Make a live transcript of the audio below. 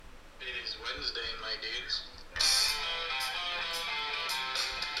Wednesday, my dudes.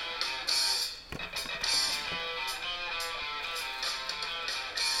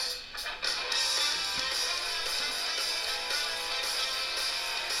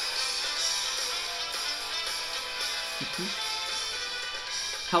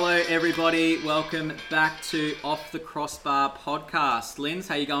 Hello everybody, welcome back to Off the Crossbar podcast. Linz,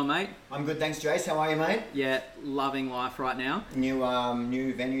 how you going, mate? I'm good, thanks, Jace. How are you, mate? Yeah, loving life right now.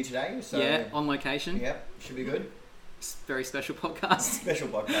 New venue today. So yeah, on location. Yep, should be good. Very special podcast. Special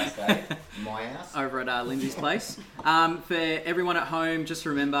podcast day. My house. Over at Lindsay's place. For everyone at home, just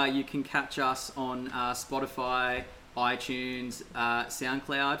remember you can catch us on Spotify, iTunes,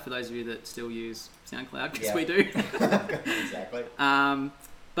 SoundCloud, for those of you that still use SoundCloud, because we do. Exactly.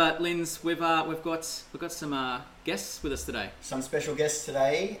 But Linz, we've got some guests with us today. Some special guests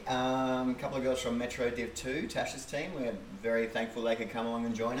today. A couple of girls from Metro Div 2, Tasha's team. We're very thankful they could come along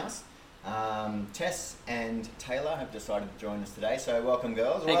and join us. Tess and Taylor have decided to join us today, so welcome,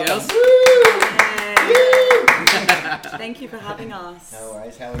 girls. Hey, welcome. girls. Hey. Thank you for having us. No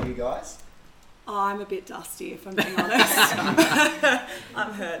worries. How are you guys? Oh, I'm a bit dusty, if I'm being honest.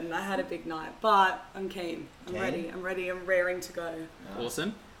 I'm hurting. I had a big night, but I'm keen. I'm ready. I'm raring to go.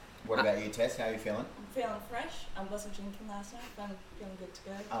 Awesome. What about you, Tess? How are you feeling? I'm feeling fresh. I wasn't drinking last night, but I'm feeling good to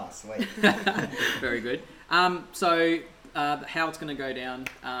go. Oh, sweet. Very good. So how it's going to go down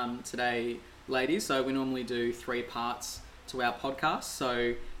today, ladies. So we normally do 3 parts to our podcast.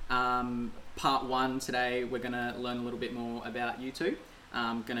 So part 1 today, we're going to learn a little bit more about you two.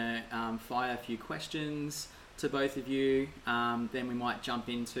 I'm going to fire a few questions to both of you. Then we might jump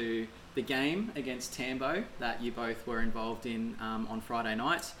into the game against Tambo that you both were involved in on Friday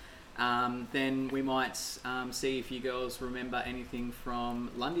night. Then we might see if you girls remember anything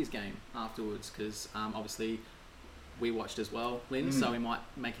from Lundy's game afterwards, because obviously we watched as well, Lynn, so we might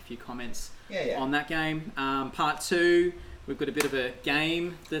make a few comments on that game. Part 2, we've got a bit of a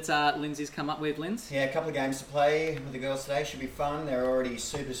game that Lindsay's come up with, Linz. Yeah, a couple of games to play with the girls today. Should be fun. They're already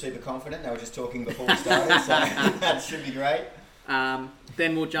super confident. They were just talking before we started, so that should be great.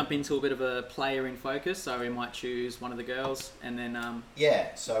 Then we'll jump into a bit of a player in focus, so we might choose one of the girls, and then...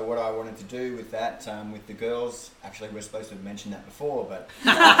 so what I wanted to do with that, with the girls, actually we're supposed to have mentioned that before, but...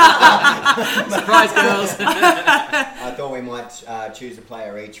 Surprise, girls! I thought we might choose a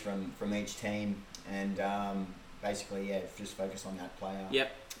player each from each team, and basically, just focus on that player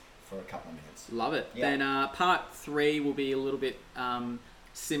for a couple of minutes. Love it. Yep. Then part 3 will be a little bit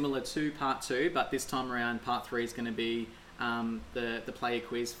similar to part 2, but this time around part 3 is going to be the player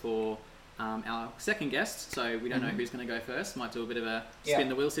quiz for our second guest. So we don't know who's going to go first. Might do a bit of a spin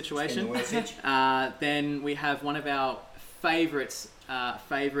the wheel situation. Spin the wheel situation. Then we have one of our favorites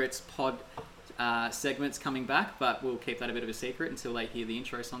pod segments coming back, but we'll keep that a bit of a secret until they hear the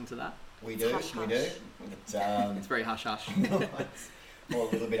intro song to that. We do. Hush. It's very hush-hush. Or a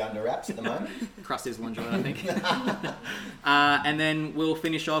little bit under wraps at the moment. Crusties will enjoy it, I think. And then we'll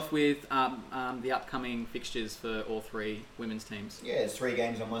finish off with the upcoming fixtures for all 3 women's teams. Yeah, there's 3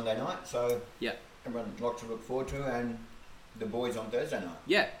 games on Monday night, so everyone a lot to look forward to, and the boys on Thursday night.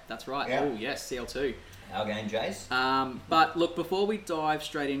 Yeah, that's right. Yeah. Oh, yes, CL2. Our game, Jace. But look, before we dive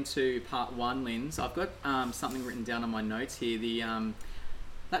straight into part 1, Linz, I've got something written down on my notes here.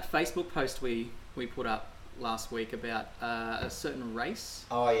 That Facebook post we put up last week about a certain race.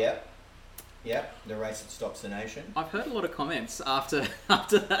 Oh, yeah. Yep, the race that stops the nation. I've heard a lot of comments after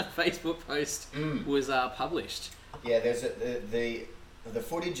that Facebook post was published. Yeah, there's the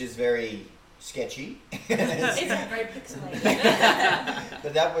footage is very sketchy. It's not very pixelated.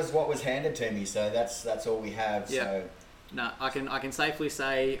 But that was what was handed to me, so that's all we have. Yeah. So No, I can safely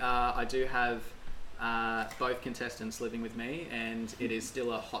say I do have both contestants living with me, and it is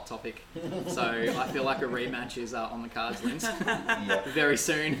still a hot topic. So I feel like a rematch is on the cards, Linz, very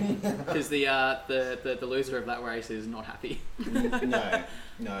soon, because the loser of that race is not happy.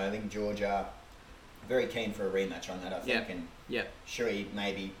 No, I think Georgia very keen for a rematch on that. I think, and Sherry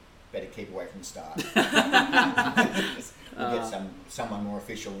maybe better keep away from the start. We'll get someone more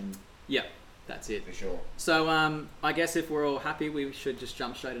official. Yeah. That's it. For sure. So I guess if we're all happy, we should just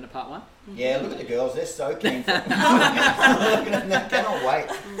jump straight into part 1. Yeah, look at the girls. They're so keen for it. They cannot wait.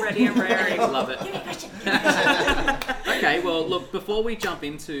 Ready and raring. Love it. Okay, well, look, before we jump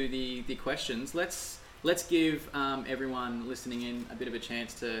into the questions, let's give everyone listening in a bit of a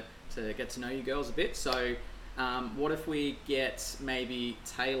chance to get to know you girls a bit. So what if we get maybe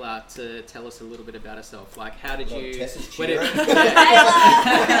Taylor to tell us a little bit about herself? Like, how did you? Tessa's where did- cheering.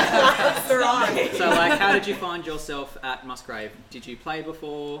 That's right. So, like, how did you find yourself at Musgrave? Did you play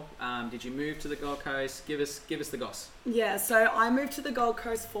before? Did you move to the Gold Coast? Give us the goss. Yeah, so I moved to the Gold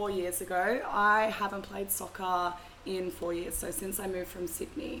Coast 4 years ago. I haven't played soccer in 4 years, so since I moved from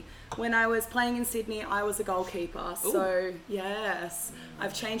Sydney. When I was playing in Sydney, I was a goalkeeper. So yes,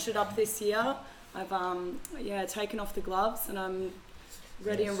 I've changed it up this year. I've taken off the gloves and I'm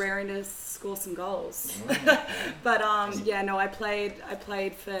ready and raring to score some goals. But I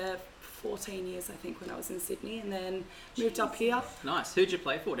played for 14 years, I think, when I was in Sydney, and then moved up here. Nice. Who'd you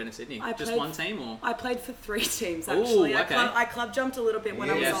play for down in Sydney? Just one team, or? I played for 3 teams, actually. Ooh, okay. I club jumped a little bit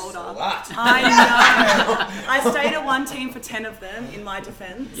when I was older. What? I know. I stayed at one team for 10 of them, in my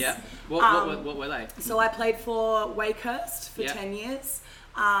defence. Yeah. What were they? So I played for Wakehurst for Yeah. 10 years.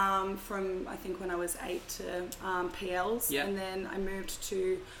 From I think when I was 8 to PLs, Yeah. and then I moved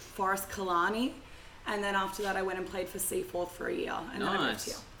to Forest Killarney, and then after that I went and played for Seaforth for a year, and then I moved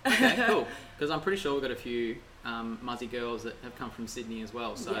here. Okay, cool. Because I'm pretty sure we've got a few Muzzy girls that have come from Sydney as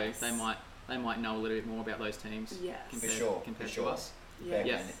well, so Yes. they might know a little bit more about those teams. Yes. Compared For to sure. us.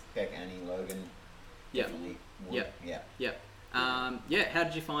 Yeah. Beck, Annie, Logan. Yeah. Definitely would. Yep. Yeah. Yep. How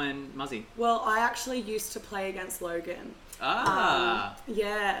did you find Muzzy? Well, I actually used to play against Logan.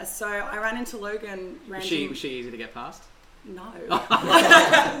 Yeah, so I ran into Logan Was randomly. she easy to get past? No.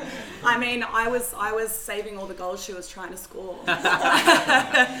 I mean, I was saving all the goals she was trying to score.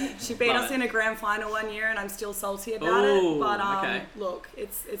 She beat Love us it. in a grand final one year, and I'm still salty about Ooh, it. But okay. look,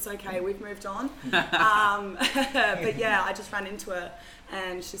 it's okay. We've moved on. But yeah, I just ran into her,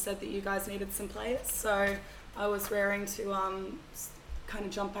 and she said that you guys needed some players, so I was raring to kind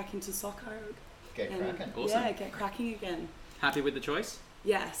of jump back into soccer. Get cracking. Awesome. Yeah, get cracking again. Happy with the choice?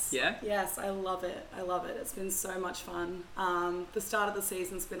 Yes. Yeah? Yes, I love it. It's been so much fun. The start of the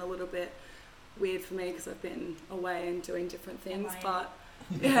season's been a little bit weird for me because I've been away and doing different things, MIA. but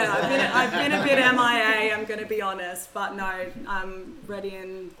yeah, I've been a bit MIA, I'm going to be honest, but no, I'm ready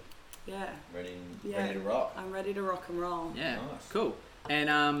and Ready Yeah. to rock. I'm ready to rock and roll. Yeah. Nice. Cool.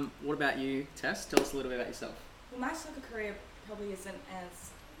 And what about you, Tess? Tell us a little bit about yourself. Well, my soccer career probably isn't as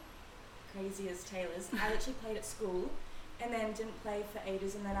crazy as Taylor's. I actually played at school and then didn't play for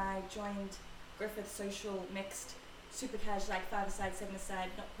ages, and then I joined Griffith Social Mixed, super cash, like 5-a-side, 7-a-side,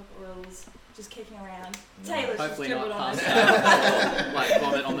 not proper rules, just kicking around. Nice. Taylor's Hopefully just not dribbled on pass us. like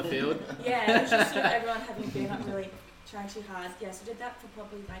vomit on the field. Yeah, it was just sort of everyone having a beer, not really trying too hard. Yeah, so I did that for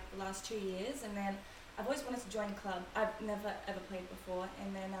probably like the last 2 years, and then I've always wanted to join a club. I've never ever played before,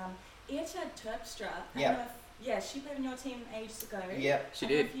 and then Irta Terpstra. Yeah. She played on your team ages ago. Yeah. She I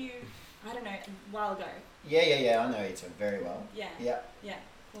did. don't know if you, I don't know, a while ago. Yeah. I know Ita very well. Yeah. Yeah. Yeah.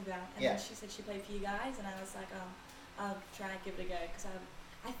 Cool girl. And Yeah. then she said she played for you guys, and I was like, oh, I'll try and give it a go, because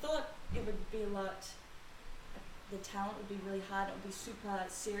I thought it would be a lot. The talent would be really hard. It would be super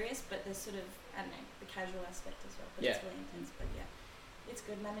serious, but there's sort of, I don't know, the casual aspect as well. But Yeah. it's really intense. But yeah, it's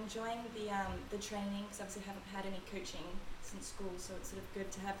good, and I'm enjoying the training, because obviously I haven't had any coaching since school, so it's sort of good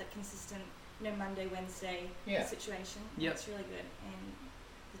to have that consistent, Monday, Wednesday Yeah. situation. Yep. It's really good, and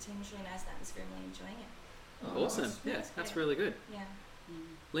the team's really nice. The atmosphere, I'm really enjoying it. Oh, Awesome. nice. Yeah, That's that's great. really good. Yeah.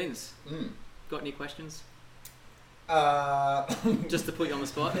 Linz, Mm. got any questions? Uh, Just to put you on the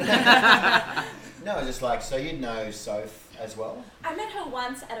spot. no, just like, so you'd know Soph as well? I met her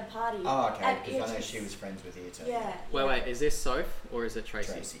once at a party. Oh, okay, At because I know Irta's. she was friends with Ita. Yeah. Wait, is this Soph or is it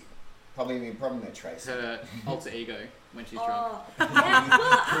Tracy? Tracy. Probably met Tracy. Her alter ego when she's drunk. Oh, yeah.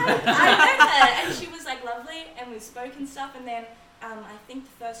 Well, I met her, and she was like lovely, and we spoke and stuff. And then I think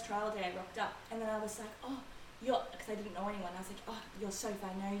the first trial day I rocked up, and then I was like, oh, because I didn't know anyone. I was like, oh, you're Soph,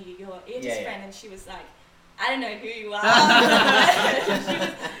 I know you. You're Irta's Yeah. friend, and she was like, I don't know who you are. She was, I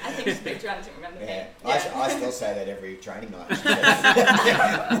think she was a bit drunk, didn't remember Yeah, me. I still say that every training night.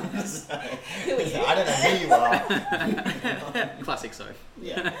 So, Who are you? I don't know who you are. Classic Soph.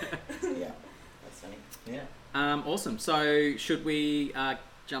 Yeah, that's funny. Yeah, Awesome. So should we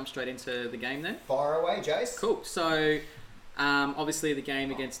jump straight into the game then? fire away, Jace. Cool. So obviously the game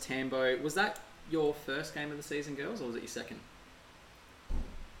against Tambo, was that your first game of the season, girls, or was it your second?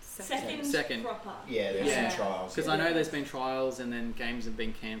 Second. Proper. Yeah, there's Yeah. some trials. Because yeah. I know there's been trials and then games have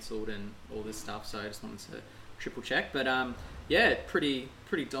been cancelled and all this stuff, so I just wanted to triple check. But yeah, pretty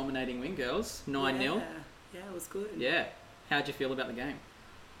dominating win, girls. 9-0. Yeah, it was good. Yeah. How'd you feel about the game?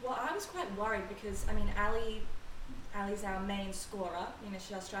 Well, I was quite worried because, I mean, Ali's our main scorer.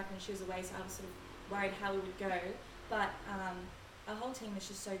 She's our striker and she was away, so I was sort of worried how we would go. But our whole team is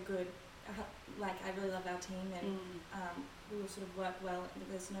just so good. I really love our team, and we all sort of work well.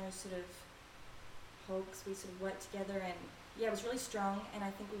 There's no sort of Hulks. We sort of worked together, and yeah, it was really strong. And I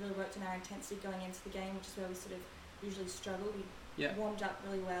think we really worked on our intensity going into the game, which is where we sort of usually struggle. We warmed up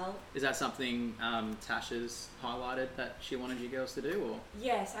really well. Is that something Tash has highlighted that she wanted you girls to do, or?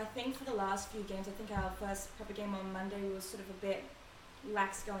 Yes, I think for the last few games, I think our first proper game on Monday, we were sort of a bit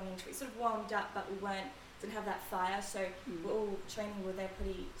lax going into it. We sort of warmed up, but we didn't have that fire. So we're all training. Were they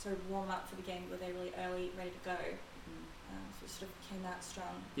pretty sort of warm up for the game? Were they really early, ready to go? So it sort of came out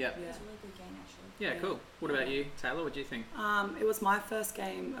strong. Yep. It was a really good game actually. Yeah, cool. What about you, Taylor? What do you think? It was my first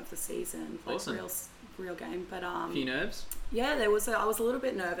game of the season. Like Awesome. Real game, but Few nerves? yeah, I was a little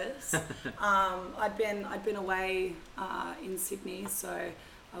bit nervous. I'd been away in Sydney, so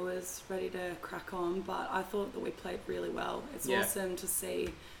I was ready to crack on, but I thought that we played really well. It's awesome to see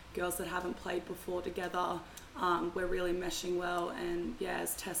girls that haven't played before together. We're really meshing well, and yeah,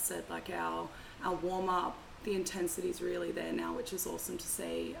 as Tess said, like our warm up, the intensity is really there now, which is awesome to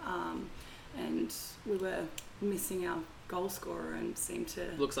see. And we were missing our goal scorer and seemed to...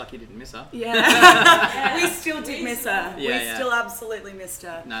 Looks like you didn't miss her. Yeah. We still did miss her. Yeah, we still absolutely missed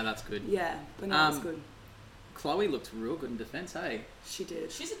her. No, that's good. Yeah, but no, it was good. Chloe looked real good in defence, hey? She did.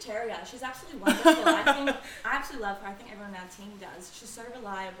 She's a terrier. She's absolutely wonderful. I absolutely love her. I think everyone on our team does. She's so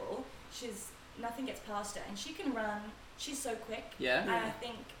reliable. Nothing gets past her, and she can run. She's so quick. Yeah. And I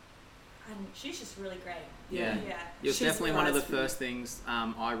think she's just really great. Yeah. It was definitely one of the first things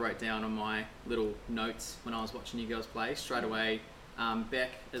I wrote down on my little notes when I was watching you girls play. Straight away,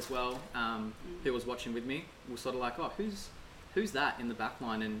 Beck as well, who was watching with me, was sort of like, oh, who's that in the back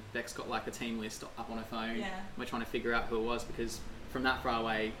line? And Beck's got like a team list up on her phone. Yeah. We're trying to figure out who it was, because from that far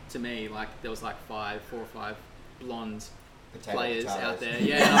away, to me, like there was like 4 or 5 blonde players out there.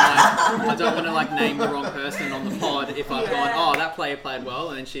 Yeah, and I'm like, I don't want to like name the wrong person on the pod if I've gone, oh, that player played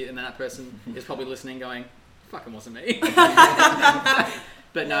well, and then that person is probably listening going, fucking wasn't me.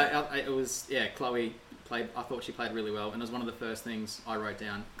 But no, it was, Chloe played, I thought she played really well, and it was one of the first things I wrote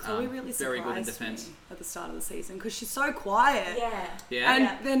down. Chloe really very good in surprised defence me at the start of the season because she's so quiet. Yeah.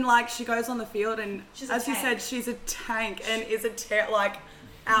 And then like she goes on the field and as you tank. said, she's a tank and is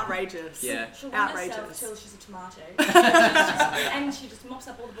outrageous. Yeah. She'll run herself Outrageous. till she's a tomato. And she just mops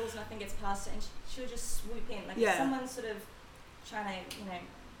up all the balls, nothing gets past her, and she'll just swoop in. Like if someone's sort of trying to,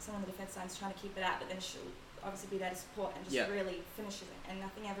 someone on the defence line's trying to keep it out, but then she'll obviously be there to support and just really finishes it, and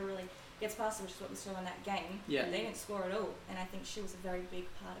nothing ever really gets past her, which is what we saw in that game. Yeah. They didn't score at all, and I think she was a very big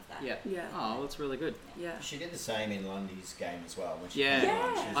part of that. Yeah. Oh, well, that's really good. Yeah. She did the same in Lundy's game as well. When she Yeah. played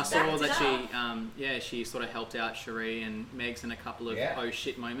on. She was I saw very- that she sort of helped out Cherie and Megs in a couple of oh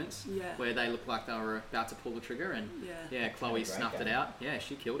shit moments where they looked like they were about to pull the trigger, and Chloe snuffed it out. Yeah,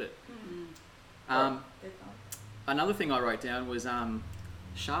 she killed it. Another thing I wrote down was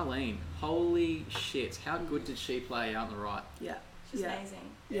Charlene. Holy shit, how good did she play out on the right? Yeah. She's amazing.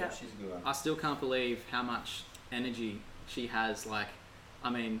 Yeah, she's a good one. I still can't believe how much energy she has. Like, I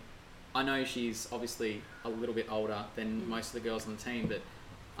mean, I know she's obviously a little bit older than most of the girls on the team, but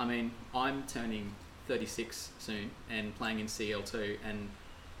I mean, I'm turning 36 soon and playing in CL2, and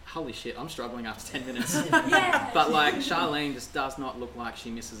holy shit, I'm struggling after 10 minutes. But like, Charlene just does not look like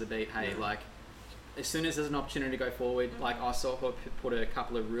she misses a beat. Hey, like, as soon as there's an opportunity to go forward, like I saw her put a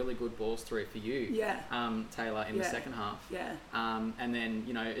couple of really good balls through for you, Taylor, in the second half. Yeah. And then,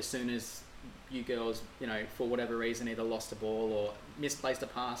 as soon as you girls, for whatever reason, either lost a ball or misplaced a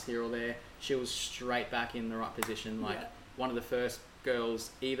pass here or there, she was straight back in the right position. Like one of the first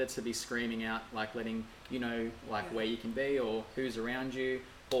girls either to be screaming out, like letting where you can be or who's around you,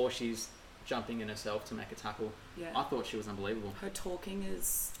 or she's jumping in herself to make a tackle. Yeah. I thought she was unbelievable. Her talking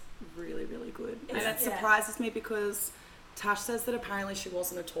is really, really good. Yeah. And it surprises me because Tash says that apparently she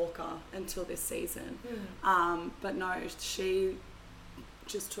wasn't a talker until this season. But no, she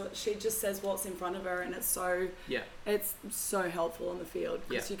just says what's in front of her, and it's so helpful on the field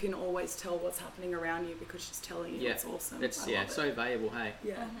because you can always tell what's happening around you because she's telling you. It's awesome. It's so valuable. Hey.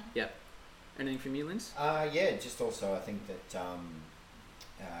 Yeah. Yep. Anything from you, Linz? Just also I think that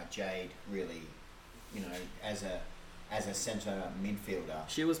Jade really, as a centre midfielder,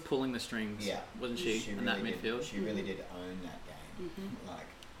 She was pulling the strings, wasn't she, in that midfield? She really did own that game. Like,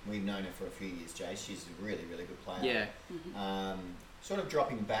 we've known her for a few years, Jade. She's a really, really good player. Yeah. Sort of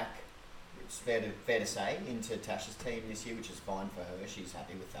dropping back, it's fair to say, into Tash's team this year, which is fine for her. She's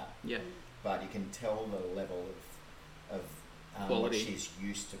happy with that. Yeah. But you can tell the level of quality what she's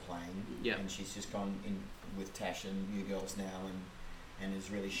used to playing. Yeah. And she's just gone in with Tash and you girls now and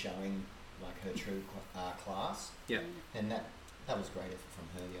is really showing like her true class. Yeah. And that was great effort from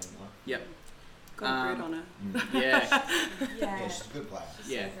her the other night. Yep. Got a grid on her. Yeah. Yeah, she's a good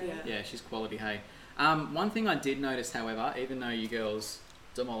player. Yeah, she's quality, hey. One thing I did notice, however, even though you girls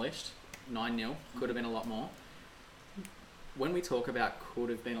demolished 9-0. Could have been a lot more. When we talk about could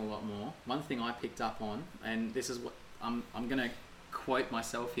have been a lot more, one thing I picked up on, and this is what I'm going to quote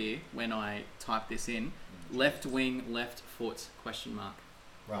myself here when I type this in, left wing, left foot, ?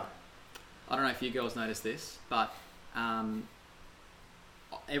 Right. I don't know if you girls noticed this, but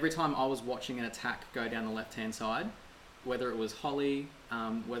every time I was watching an attack go down the left-hand side, whether it was Holly,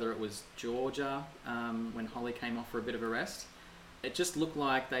 whether it was Georgia, when Holly came off for a bit of a rest, it just looked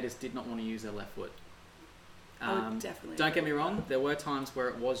like they just did not want to use their left foot. I would definitely Don't get agree me with wrong, that. there were times where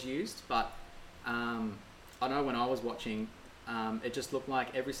it was used, but I know when I was watching, it just looked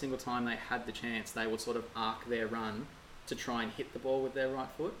like every single time they had the chance, they would sort of arc their run to try and hit the ball with their right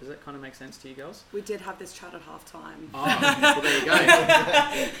foot. Does that kind of make sense to you girls? We did have this chat at halftime. Oh, well, there you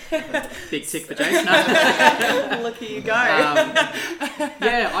go. Big tick for Jason. Look at you go.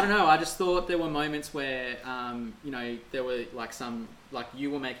 Yeah, I don't know. I just thought there were moments where, there were like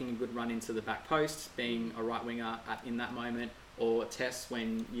you were making a good run into the back post, being a right winger in that moment, or Tess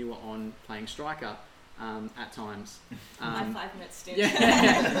when you were on playing striker at times. My 5-minute stint.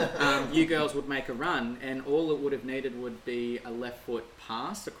 Yeah. You girls would make a run, and all it would have needed would be a left foot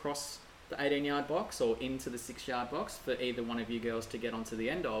pass across the 18-yard box or into the 6-yard box for either one of you girls to get onto the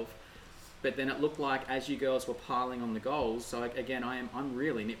end of. But then it looked like as you girls were piling on the goals, so again, I'm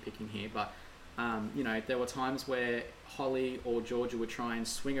really nitpicking here, but there were times where Holly or Georgia would try and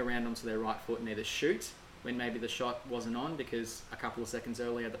swing around onto their right foot and either shoot when maybe the shot wasn't on because a couple of seconds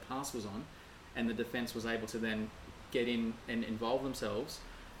earlier the pass was on, and the defence was able to then get in and involve themselves,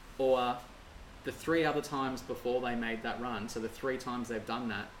 or the 3 other times before they made that run, so the 3 times they've done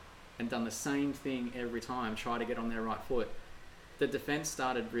that and done the same thing every time, try to get on their right foot, the defence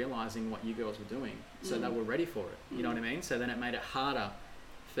started realising what you girls were doing, so they were ready for it, you know what I mean? So then it made it harder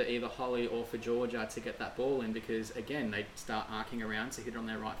for either Holly or for Georgia to get that ball in because, again, they start arcing around to hit it on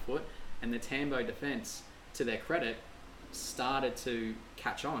their right foot, and the Tambo defence, to their credit, started to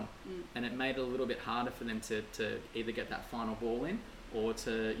catch on, and it made it a little bit harder for them to either get that final ball in or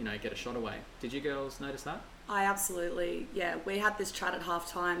to get a shot away. Did you girls notice that? I absolutely, yeah. We had this chat at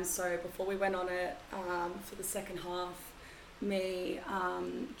halftime, so before we went on it for the second half, me,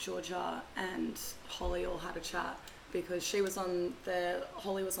 Georgia, and Holly all had a chat because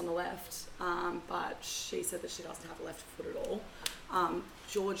Holly was on the left, but she said that she doesn't have a left foot at all.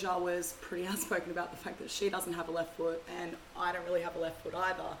 Georgia was pretty outspoken about the fact that she doesn't have a left foot, and I don't really have a left foot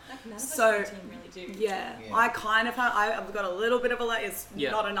either. Like none of us So, on the team really do. Yeah, I kind of have. I've got a little bit of a left. It's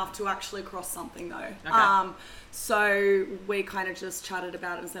Yeah. not enough to actually cross something though. Okay. So we kind of just chatted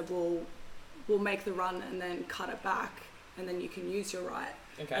about it and said, we'll make the run and then cut it back, and then you can use your right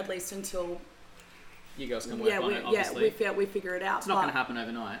Okay. at least until You girls can work on it, obviously. we figure it out. It's not going to happen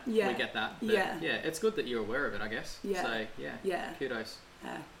overnight. Yeah. We get that. But Yeah. Yeah, it's good that you're aware of it, I guess. Yeah. So, yeah. Yeah. Kudos.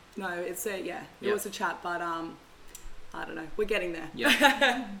 No, it's it Yeah. was a chat, but I don't know. We're getting there.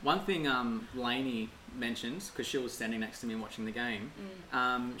 Yeah. One thing Lainey mentioned, because she was standing next to me watching the game,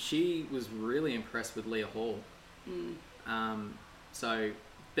 she was really impressed with Leah Hall. So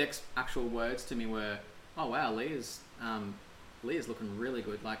Beck's actual words to me were, "Oh wow, Leah's looking really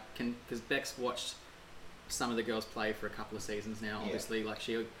good." Like, because Beck's watched some of the girls play for a couple of seasons now. Yeah. Obviously, like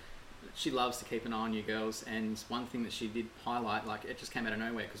she loves to keep an eye on you girls. And one thing that she did highlight, like it just came out of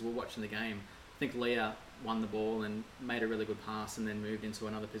nowhere because we're watching the game. I think Leah won the ball and made a really good pass and then moved into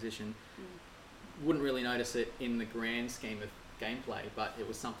another position. Wouldn't really notice it in the grand scheme of gameplay, but it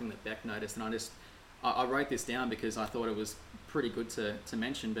was something that Beck noticed, and I wrote this down because I thought it was pretty good to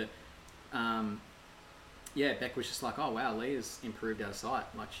mention. But Beck was just like, "Oh wow, Leah's improved out of sight.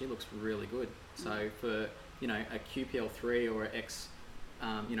 Like she looks really good." So for a QPL 3 or an ex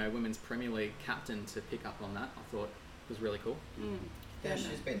Women's Premier League captain to pick up on that, I thought was really cool. Yeah,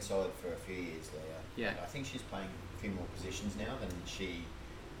 she's been solid for a few years, Leah. Yeah. But I think she's playing a few more positions now than she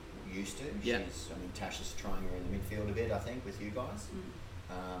used to. Yeah. Tasha's trying her in the midfield a bit, I think, with you guys.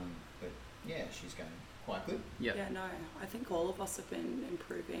 But yeah, she's going quite good. Yeah. Yeah, no, I think all of us have been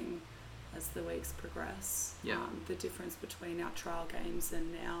improving as the weeks progress. Yeah. The difference between our trial games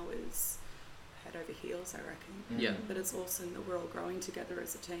and now is head over heels, I reckon. Yeah. But it's awesome that we're all growing together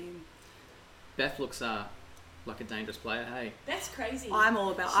as a team. Beth looks like a dangerous player. Hey, That's crazy. I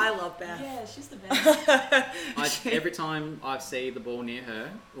love Beth. Yeah, she's the best. every time I see the ball near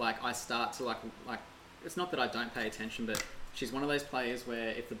her, like I start to like it's not that I don't pay attention, but she's one of those players where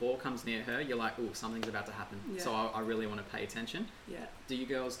if the ball comes near her, you're like, "Oh, something's about to happen." Yeah. So I really want to pay attention. Yeah. Do you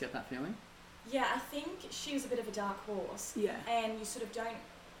girls get that feeling? Yeah, I think she was a bit of a dark horse. Yeah. And you sort of don't,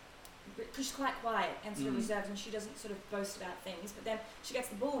 because she's quite quiet and sort of reserved, and she doesn't sort of boast about things. But then she gets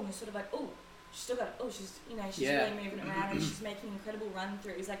the ball, and you're sort of like, "Oh, she's still got, she's Yeah. really moving around and she's making incredible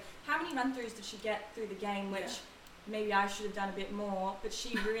run-throughs. Like, how many run-throughs did she get through the game, which maybe I should have done a bit more, but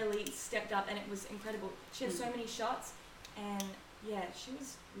she really stepped up and it was incredible. She had so many shots and, she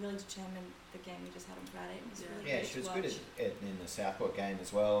was really determined the game we just had on Friday. It was really good she was to good watch. in the Southport game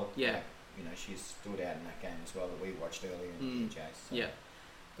as well. Yeah. Like, she stood out in that game as well that we watched earlier in the Jays. So. Yeah.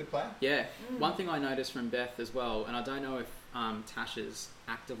 Good player. Yeah. One thing I noticed from Beth as well, and I don't know if Tash is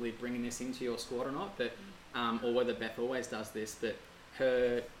actively bringing this into your squad or not, but or whether Beth always does this, but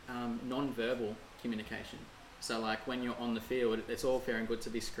her non-verbal communication. So like when you're on the field, it's all fair and good to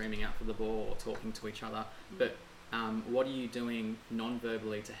be screaming out for the ball or talking to each other, but what are you doing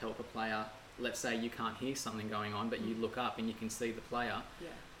non-verbally to help a player? Let's say you can't hear something going on, but you look up and you can see the player.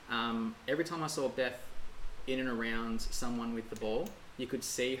 Every time I saw Beth in and around someone with the ball, you could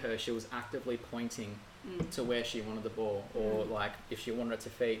see her, she was actively pointing to where she wanted the ball, or like if she wanted it to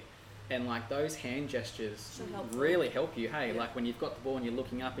feet. And like those hand gestures really help you. Hey, like when you've got the ball and you're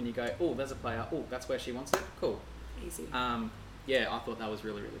looking up and you go, oh, there's a player. Oh, that's where she wants it. Cool. Easy. I thought that was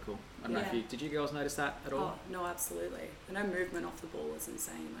really, really cool. I don't know if did you girls notice that at all? Oh, no, absolutely. And her movement off the ball is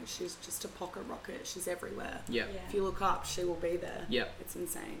insane. Like she's just a pocket rocket. She's everywhere. Yeah. If you look up, she will be there. Yeah. It's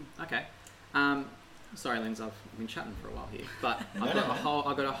insane. Okay. Sorry, Linz, I've been chatting for a while here, but I've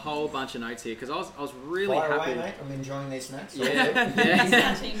got a whole bunch of notes here because I was really Fire happy. away, mate. I'm enjoying these snacks. Yeah. It's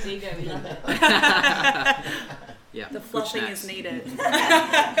our team's ego, we love it. Yeah. The good fluffing snacks. is needed.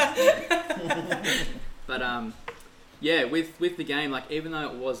 But with the game, like even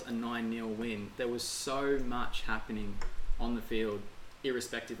though it was a 9-0 win, there was so much happening on the field,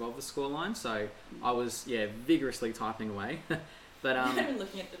 irrespective of the scoreline. So I was vigorously typing away. But I'm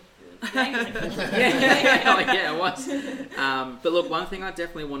looking at the game. I was. But look, one thing I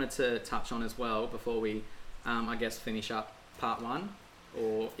definitely wanted to touch on as well before we, I guess, finish up part one,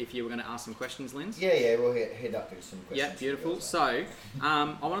 or if you were going to ask some questions, Linz. Yeah, we'll head up to some questions. Yeah, beautiful. So,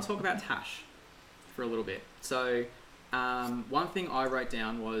 I want to talk about Tash for a little bit. So, one thing I wrote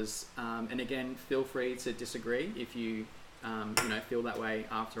down was, and again, feel free to disagree if you, feel that way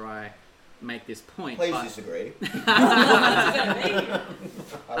after I make this point. Please disagree. I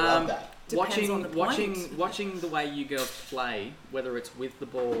I love that. Watching the way you girls play, whether it's with the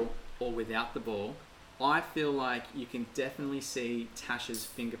ball or without the ball, I feel like you can definitely see Tash's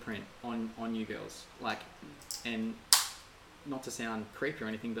fingerprint on you girls. Like, and not to sound creepy or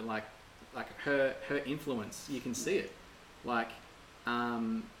anything, but like her influence, you can see it. Like,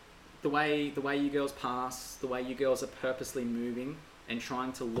 the way you girls pass, the way you girls are purposely moving and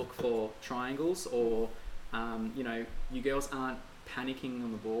trying to look for triangles, or you girls aren't panicking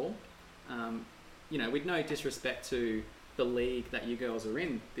on the ball. With no disrespect to the league that you girls are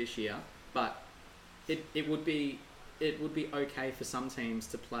in this year, but it would be okay for some teams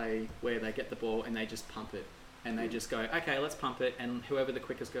to play where they get the ball and they just pump it and they just go, okay, let's pump it, and whoever the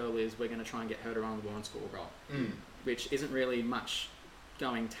quickest girl is, we're going to try and get her to run the ball and score a goal, which isn't really much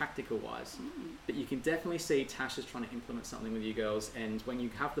going tactical wise, but you can definitely see Tash is trying to implement something with you girls, and when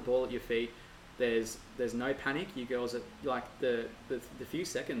you have the ball at your feet, there's no panic. You girls are like the few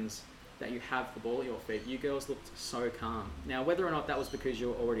seconds that you have the ball at your feet, you girls looked so calm. Now, whether or not that was because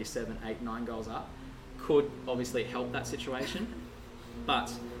you're already 7, 8, 9 goals up, could obviously help that situation,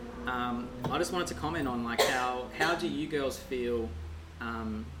 but I just wanted to comment on like how do you girls feel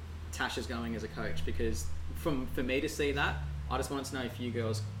Tash is going as a coach, because for me to see that, I just wanted to know if you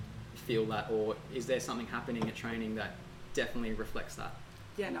girls feel that, or is there something happening at training that definitely reflects that?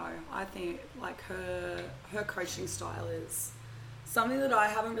 Yeah, no, I think like her coaching style is something that I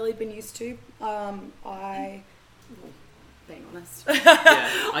haven't really been used to. Being honest.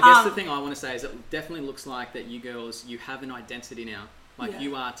 Yeah, I guess the thing I want to say is it definitely looks like that you girls, you have an identity now. Like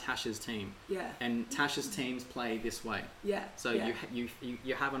you are Tash's team. Yeah. And Tash's teams play this way. Yeah. So you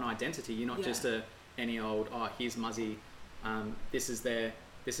have an identity. You're not just any old, here's Muzzy, this is their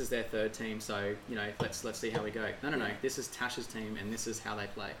third team, so let's see how we go. No. This is Tash's team, and this is how they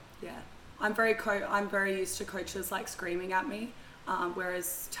play. Yeah, I'm very used to coaches like screaming at me,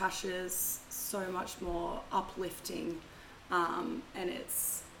 whereas Tash is so much more uplifting, and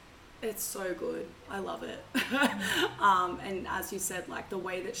it's so good. I love it. And as you said, like the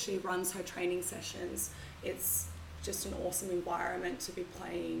way that she runs her training sessions, it's just an awesome environment to be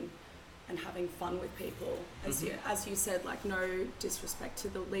playing and having fun with people. As you said, like no disrespect to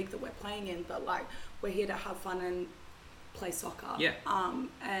the league that we're playing in, but like we're here to have fun and play soccer. Yeah.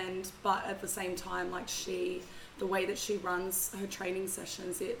 But at the same time, like the way that she runs her training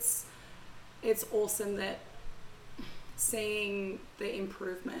sessions, it's awesome that seeing the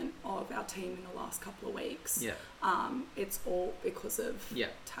improvement of our team in the last couple of weeks. Yeah. It's all because of Yeah.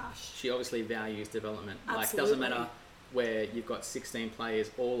 Tash. She obviously values development. Like, Absolutely. doesn't matter where you've got 16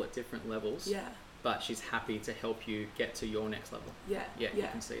 players all at different levels. Yeah. But she's happy to help you get to your next level. Yeah. Yeah, you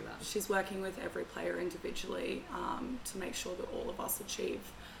can see that. She's working with every player individually to make sure that all of us achieve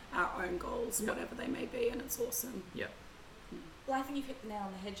our own goals, whatever they may be, and it's awesome. Yeah. Well, I think you've hit the nail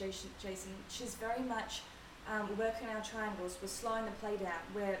on the head, Jason. She's very much working our triangles. We're slowing the play down.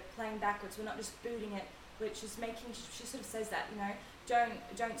 We're playing backwards. We're not just booting it, which is making. She sort of says that,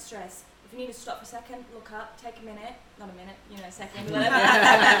 don't stress. If you need to stop for a second, look up, take a minute, not a minute, a second, whatever.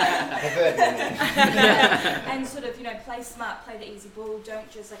 And sort of, play smart, play the easy ball. Don't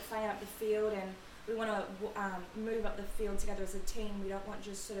just fan up the field, and we want to move up the field together as a team. We don't want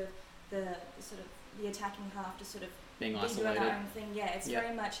just the attacking half to sort of Being be isolated. doing our own thing. Yeah, it's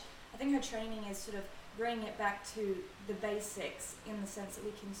very much. I think her training is sort of bringing it back to the basics in the sense that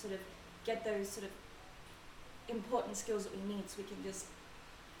we can sort of get those sort of important skills that we need, so we can just.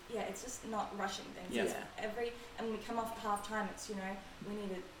 Yeah, it's just not rushing things. Yeah. It's and when we come off at half time, it's we need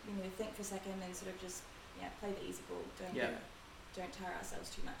to think for a second and sort of just play the easy ball. Don't tire ourselves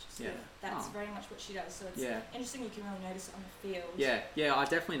too much. So that's very much what she does. So it's interesting. You can really notice it on the field. Yeah, I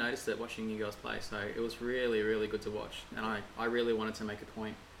definitely noticed it watching you girls play. So it was really, really good to watch, and I really wanted to make a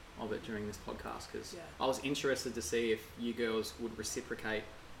point of it during this podcast because I was interested to see if you girls would reciprocate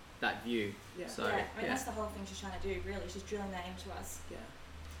that view. Yeah. So I mean that's the whole thing she's trying to do. Really, she's drilling that into us. Yeah.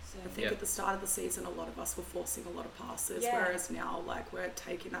 So, I think at the start of the season, a lot of us were forcing a lot of passes, whereas now, we're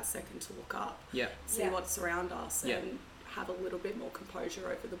taking that second to look up, see what's around us, and have a little bit more composure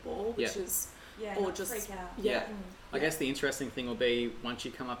over the ball, which is, or not just freak out. I guess the interesting thing will be once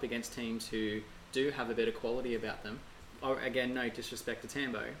you come up against teams who do have a bit of quality about them. Or again, no disrespect to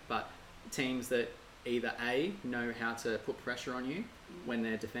Tambo, but teams that either A, know how to put pressure on you when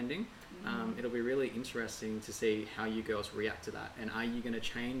they're defending. It'll be really interesting to see how you girls react to that, and are you going to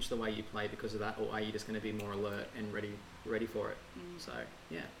change the way you play because of that, or are you just going to be more alert and ready for it? So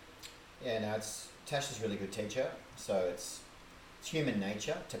Tash is a really good teacher, so it's human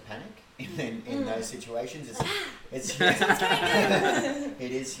nature to panic in those situations. It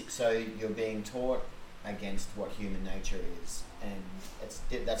is. So you're being taught against what human nature is, and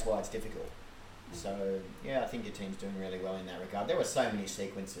that's why it's difficult. So, I think your team's doing really well in that regard. There were so many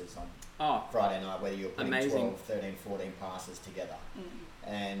sequences on Friday night, whether you're putting 12, 13, 14 passes together.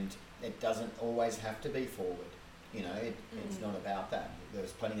 And it doesn't always have to be forward. It's not about that.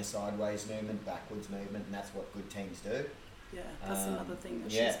 There's plenty of sideways movement, backwards movement, and that's what good teams do. Yeah, that's another thing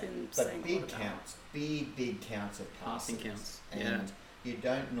that she's been saying. But big counts, big counts of passes. Passing counts. And you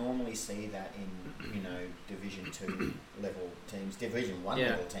don't normally see that in, Division 2 level teams, Division 1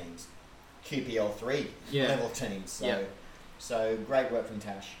 level teams. QPL 3 level teams. So great work from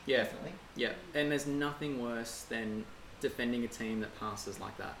Tash. Yeah. Definitely. Yeah. And there's nothing worse than defending a team that passes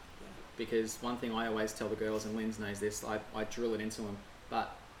like that. Yeah. Because one thing I always tell the girls, and Linz knows this, I drill it into them,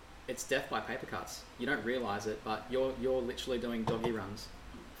 but it's death by paper cuts. You don't realise it, but you're literally doing doggy runs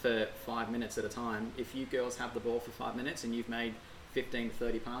for 5 minutes at a time. If you girls have the ball for 5 minutes and you've made 15 to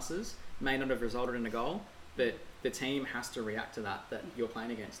 30 passes, may not have resulted in a goal, but the team has to react to that you're playing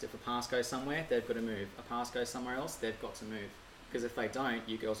against. If a pass goes somewhere, they've got to move. A pass goes somewhere else, they've got to move. Because if they don't,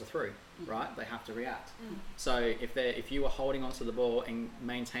 you girls are through, right? They have to react. So if you were holding onto the ball and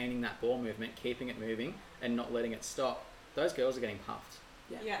maintaining that ball movement, keeping it moving and not letting it stop, those girls are getting puffed.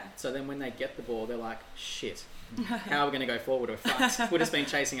 Yeah. So then when they get the ball, they're like, shit, how are we going to go forward? We're fucked. We've just been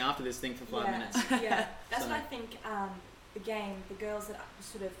chasing after this thing for 5 minutes. Yeah, that's what I think the game, the girls that I was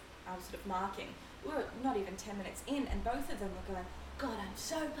sort of marking, we're not even 10 minutes in, and both of them were going, God, I'm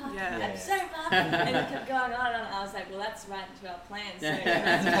so pumped, I'm so pumped, and it kept going on and on. I was like, well, that's right into our plan. So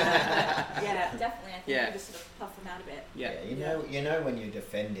definitely, I think we just sort of puff them out a bit. You know when you're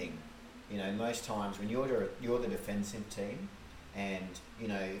defending, most times when you're the defensive team, and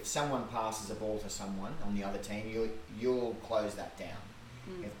if someone passes a ball to someone on the other team, you'll close that down.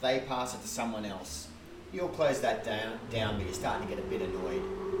 If they pass it to someone else, you'll close that down, but you're starting to get a bit annoyed.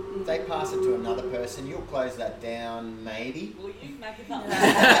 If they pass it to another person, you'll close that down, maybe. Well, you make it up.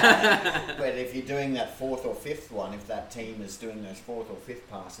 But if you're doing that fourth or fifth one, if that team is doing those fourth or fifth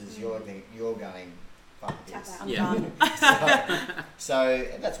passes, you're going, fuck this. I'm done. So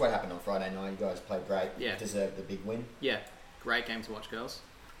that's what happened on Friday night. You guys played great. Yeah. Deserved the big win. Yeah. Great game to watch, girls.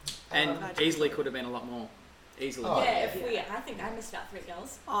 And easily could have been a lot more. easily. Oh, yeah, I think I missed out 3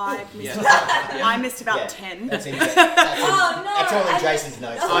 goals. I missed about 10. That's all in I Jason's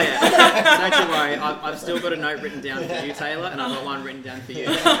notes. Oh yeah, don't you worry. I've still got a note written down for you, Taylor, and I've got one written down for you.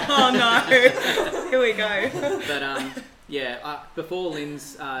 Oh no! Here we go. But before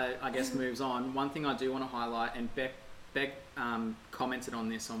Lynn's I guess moves on, one thing I do want to highlight, and Beck commented on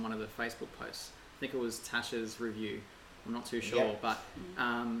this on one of the Facebook posts. I think it was Tasha's review. I'm not too sure, but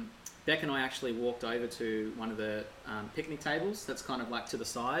Beck and I actually walked over to one of the picnic tables that's kind of like to the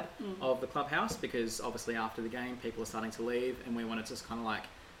side of the clubhouse, because obviously after the game people are starting to leave and we wanted to just kind of like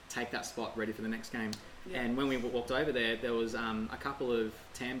take that spot ready for the next game. Yeah. And when we walked over there was a couple of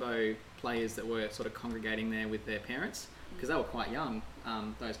Tambo players that were sort of congregating there with their parents, because they were quite young,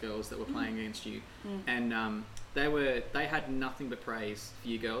 those girls that were playing against you. And they had nothing but praise for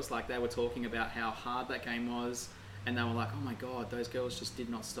you girls. Like, they were talking about how hard that game was, and they were like, oh my god, those girls just did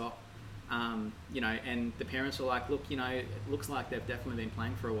not stop. And the parents were like, look, it looks like they've definitely been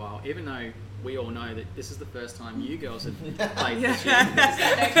playing for a while, even though we all know that this is the first time you girls have played this year.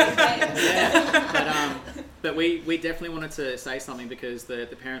 But we definitely wanted to say something, because the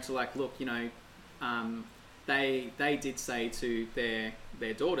parents were like, look, they did say to their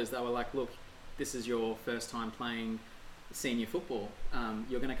daughters, they were like, look, this is your first time playing senior football.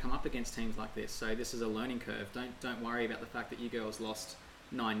 You're going to come up against teams like this, so this is a learning curve. Don't worry about the fact that you girls lost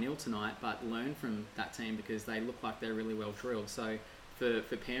 9-0 tonight, but learn from that team, because they look like they're really well drilled. So for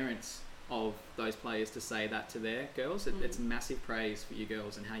parents of those players to say that to their girls, it's massive praise for you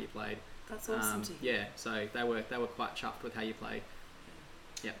girls and how you played. That's awesome to hear. Yeah, so they were quite chuffed with how you played.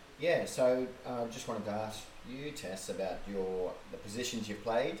 Yeah. Yeah, so just wanted to ask you, Tess, about the positions you've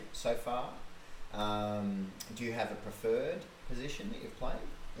played so far. Do you have a preferred position that you've played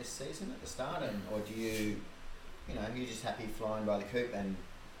this season at the start, or do you you're just happy flying by the coop and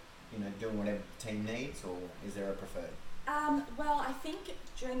doing whatever the team needs, or is there a preferred? Well, I think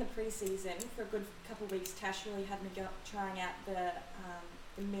during the pre-season, for a good couple of weeks, Tash really had me trying out the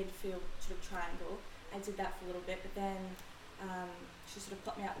midfield sort of triangle. I did that for a little bit, but then she sort of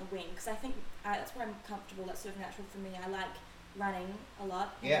put me out in the wing, because I think that's where I'm comfortable. That's sort of natural for me. I like running a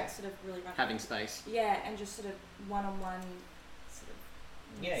lot. And yeah. Sort of really running. Having space. Yeah, and just sort of one-on-one sort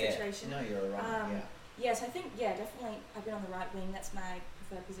of situation. No, you're a runner. Yes, I think, definitely I've been on the right wing. That's my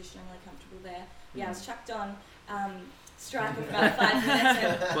preferred position. I'm really comfortable there. Yeah, I was chucked on striker for about 5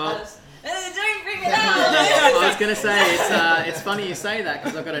 minutes. And don't bring it up! I was going to say, it's funny you say that,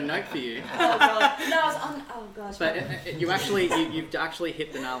 because I've got a note for you. Oh, God. No, I was on... Oh, gosh. But you've actually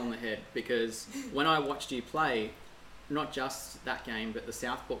hit the nail on the head, because when I watched you play, not just that game, but the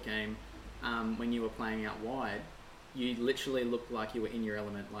Southport game, when you were playing out wide, you literally looked like you were in your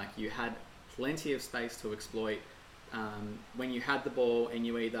element. Like, you had plenty of space to exploit. When you had the ball and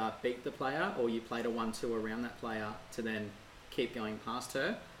you either beat the player or you played a 1-2 around that player to then keep going past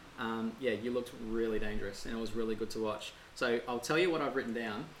her, you looked really dangerous, and it was really good to watch. So I'll tell you what I've written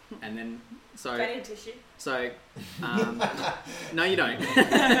down, and then Do I need a tissue? So no, you don't.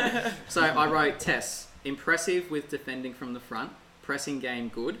 So I wrote, Tess, impressive with defending from the front, pressing game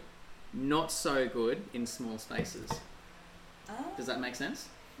good, not so good in small spaces. Does that make sense?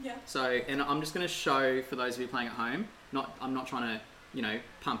 Yeah. So, and I'm just going to show, for those of you playing at home, I'm not trying to,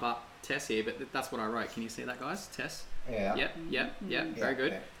 pump up Tess here, but that's what I wrote. Can you see that, guys? Tess? Yeah. Yep. Very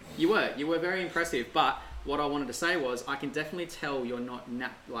good. Yeah. You were very impressive, but what I wanted to say was, I can definitely tell you're not,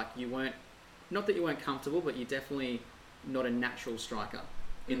 you weren't, not that you weren't comfortable, but you're definitely not a natural striker.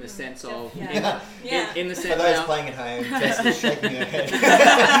 In the sense of, in the sense. For those playing at home, Tess is shaking her head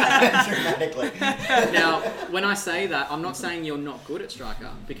dramatically. Now, when I say that, I'm not saying you're not good at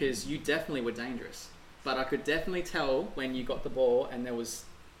striker, because you definitely were dangerous. But I could definitely tell when you got the ball and there was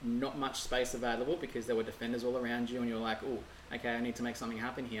not much space available, because there were defenders all around you, and you're like, oh, okay, I need to make something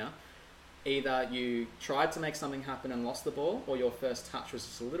happen here. Either you tried to make something happen and lost the ball, or your first touch was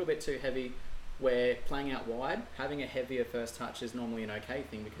just a little bit too heavy. Where playing out wide, having a heavier first touch is normally an okay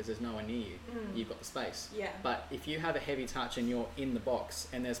thing, because there's no one near you. You've got the space. Yeah. But if you have a heavy touch and you're in the box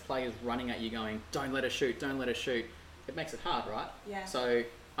and there's players running at you going, don't let her shoot, it makes it hard, right? Yeah. So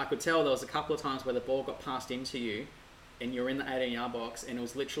I could tell there was a couple of times where the ball got passed into you and you're in the 18-yard box, and it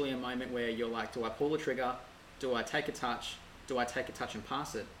was literally a moment where you're like, do I pull the trigger? Do I take a touch? Do I take a touch and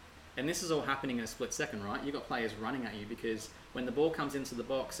pass it? And this is all happening in a split second, right? You've got players running at you, because when the ball comes into the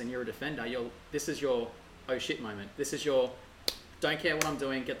box and you're a defender, this is your oh shit moment. This is your don't care what I'm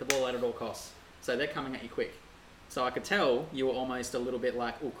doing, get the ball out at all costs. So they're coming at you quick. So I could tell you were almost a little bit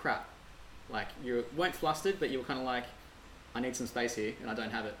like, oh crap. Like, you weren't flustered, but you were kind of like, I need some space here, and I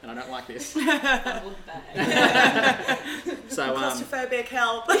don't have it, and I don't like this. Bubble bag. So, Claustrophobic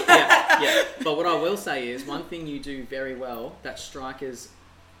help. yeah. But what I will say is, one thing you do very well that strikers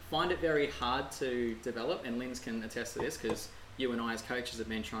find it very hard to develop, and Linz can attest to this because you and I as coaches have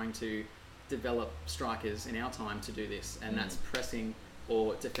been trying to develop strikers in our time to do this, and that's pressing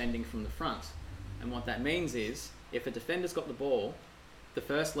or defending from the front. And what that means is, if a defender's got the ball, the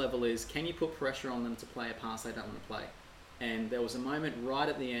first level is, can you put pressure on them to play a pass they don't want to play? And there was a moment right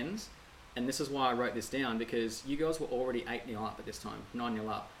at the end, and this is why I wrote this down, because you girls were already 8-0 up at this time, 9-0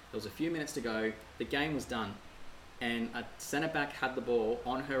 up. There was a few minutes to go, the game was done, and a centre-back had the ball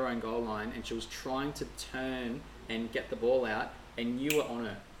on her own goal line, and she was trying to turn and get the ball out, and you were on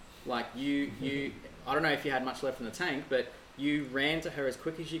her. Like, you I don't know if you had much left in the tank, but you ran to her as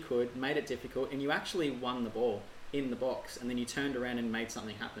quick as you could, made it difficult, and you actually won the ball in the box, and then you turned around and made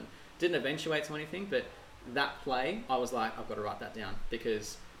something happen. Didn't eventuate to anything, but that play, I was like, I've got to write that down,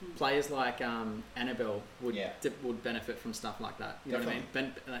 because players like Annabelle would benefit from stuff like that. You know what I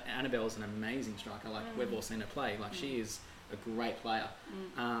mean? Annabelle is an amazing striker. Like, we've all seen her play. Like, she is a great player.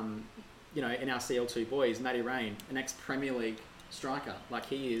 You know, in our CL2 boys, Matty Rain, an ex-Premier League striker. Like,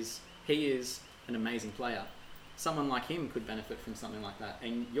 he is an amazing player. Someone like him could benefit from something like that,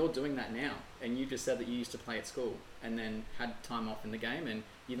 and you're doing that now. And you just said that you used to play at school and then had time off in the game, and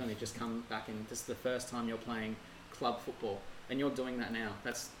you've only just come back, and this is the first time you're playing club football, and you're doing that now.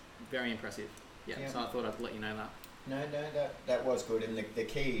 That's very impressive. Yeah. So I thought I'd let you know that. No, that was good, and the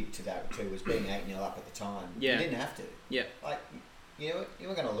key to that too was being 8-0 up at the time. Yeah. You didn't have to. Yeah. Like, you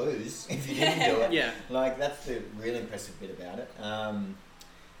were going to lose if you didn't do it. Yeah. Like, that's the really impressive bit about it.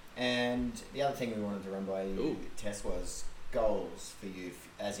 And the other thing we wanted to run by you, Tess, was goals for you,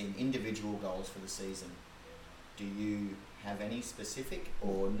 as in individual goals for the season. Do you have any specific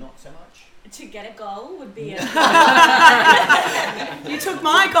or not so much? To get a goal would be a... You took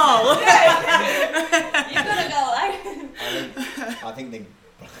my goal. You've got a goal, I think the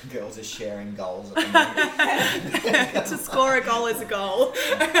girls are sharing goals at the moment. To score a goal is a goal.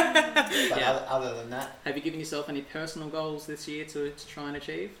 But other than that... Have you given yourself any personal goals this year to try and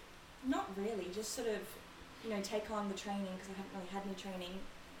achieve? Not really, just sort of, take on the training, because I haven't really had any training,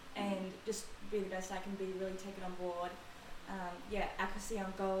 and just be the best I can be, really take it on board. Accuracy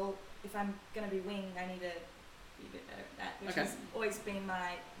on goal. If I'm going to be wing, I need to be a bit better at that, which has always been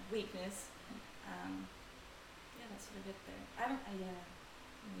my weakness. That's sort of it there. I haven't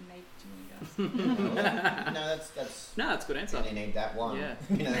made too many goals. No, that's a good answer. You only need that one. Yeah.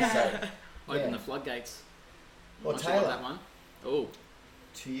 Open the floodgates. Well, Once Taylor, you got that one. Oh.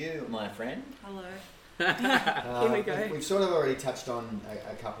 To you, my friend. Hello. Here we go. We've sort of already touched on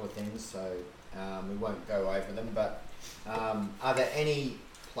a couple of things, so we won't go over them, but are there any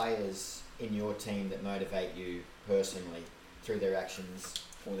players in your team that motivate you personally through their actions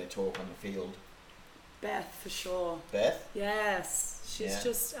or their talk on the field? Beth, for sure. Beth? Yes. She's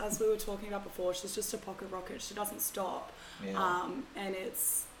just, as we were talking about before, she's just a pocket rocket. She doesn't stop. Yeah. And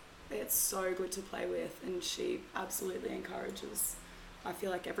it's so good to play with, and she absolutely encourages, I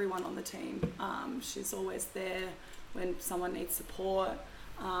feel like, everyone on the team. She's always there when someone needs support.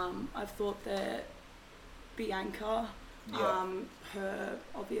 I've thought that Bianca, her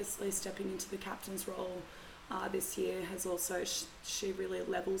obviously stepping into the captain's role this year has also, she really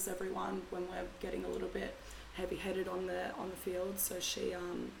levels everyone when we're getting a little bit heavy-headed on the field. So she,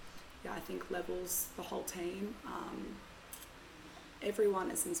 I think levels the whole team. Everyone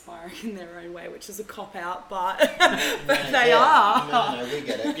is inspiring in their own way, which is a cop-out, but they are. No, we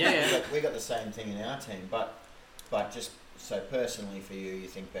get it. Yeah. We got the same thing in our team, but just so personally for you, you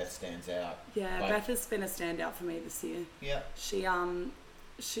think Beth stands out? Yeah, Beth has been a standout for me this year. Yeah.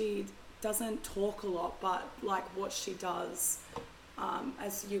 She doesn't talk a lot, but like what she does,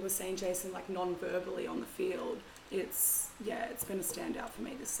 as you were saying, Jason, like non-verbally on the field, it's been a standout for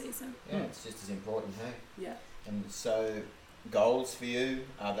me this season. Yeah, it's just as important, hey? Yeah. And so, goals for you,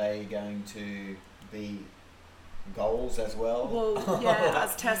 are they going to be goals as well? Well, yeah,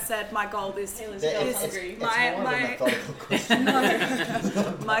 as Tess said, my goal this year is it's more of a methodical question.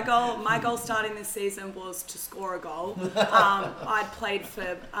 my goal starting this season was to score a goal. I'd played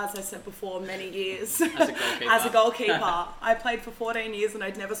for, as I said before, many years as a goalkeeper. I played for 14 years and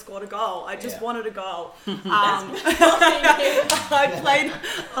I'd never scored a goal. I just wanted a goal. I played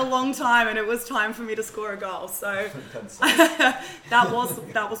a long time and it was time for me to score a goal. So that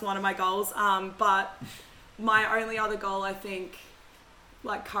was one of my goals. But my only other goal, I think,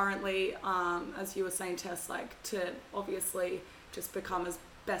 like currently, as you were saying, Tess, like to obviously just become as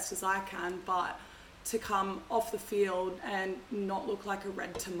best as I can, but to come off the field and not look like a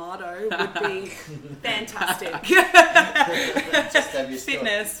red tomato would be fantastic. Just have you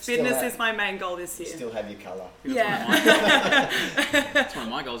Fitness is my main goal this year. Still have your colour. Yeah. That's one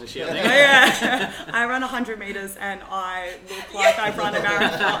of my goals this year, I think. Yeah. I run 100 meters and I look like I've run a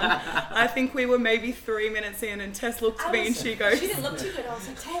marathon. I think we were maybe 3 minutes in and Tess looked at me and she goes... She didn't look too good. I was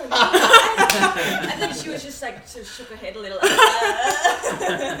like, Taylor, and then she was just like, sort of shook her head a little.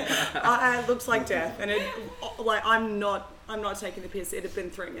 I looked like death, and I'm not taking the piss. It had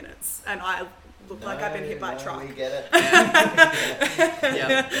been 3 minutes, and I looked like I've been hit by a truck. We get it.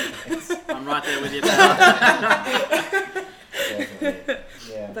 Yeah. I'm right there with you. Definitely.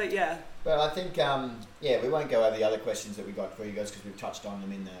 Yeah. But yeah. But I think, we won't go over the other questions that we got for you guys because we've touched on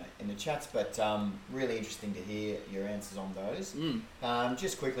them in the chats. But really interesting to hear your answers on those.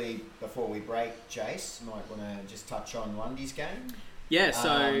 Just quickly before we break, Jace, might want to just touch on Lundy's game. Yeah.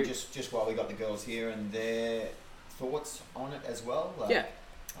 So just while we got the girls here and their thoughts on it as well. I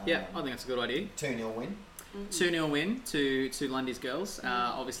think that's a good idea. 2-0 win. 2-0 win to Lundy's girls.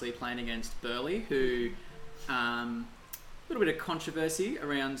 Obviously playing against Burleigh, who a little bit of controversy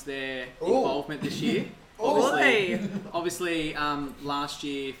around their involvement this year. Obviously, last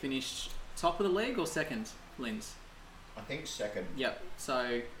year finished top of the league or second, Linz? I think second. Yep.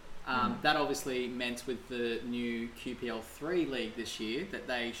 So that obviously meant with the new QPL 3 league this year that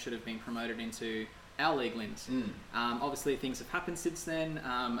they should have been promoted into our league, Linz. Obviously things have happened since then.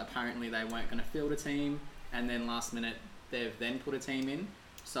 Apparently they weren't going to field a team, and then last minute they've then put a team in.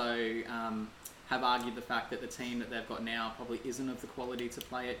 So have argued the fact that the team that they've got now probably isn't of the quality to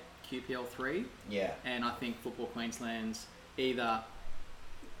play at QPL 3. Yeah. And I think Football Queensland's either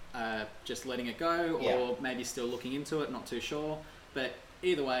just letting it go or maybe still looking into it, not too sure. But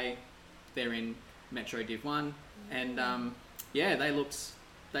either way, they're in Metro Div 1 and they looked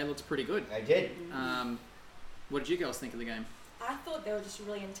pretty good. They did. What did you girls think of the game? I thought they were just a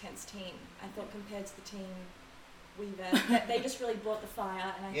really intense team. I thought compared to the team we were, they just really brought the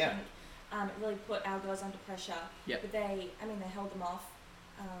fire, and I think it really put our girls under pressure. Yep. But they held them off.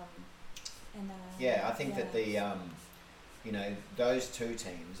 I think that the those two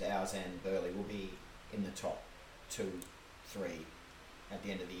teams, ours and Burleigh, will be in the top 2-3 at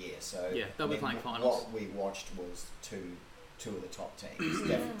the end of the year. So they'll be playing finals. What we watched was two of the top teams,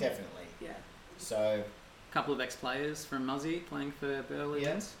 definitely. Yeah. So a couple of ex-players from Muzzy playing for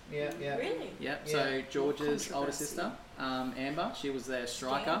Burleigh. Yeah. Really? Yep. So George's older sister, Amber, she was their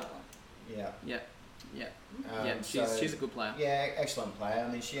striker. Yeah. She's a good player. Yeah, excellent player.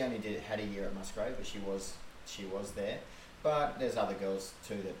 I mean, she only had a year at Musgrave, but she was there. But there's other girls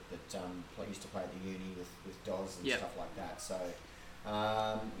too that used to play at the uni with Doz and stuff like that. So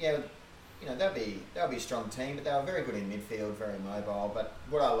they'll be a strong team, but they were very good in midfield, very mobile. But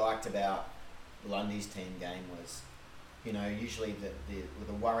what I liked about Lundy's team game was, usually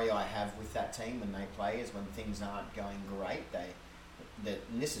the worry I have with that team when they play is when things aren't going great. And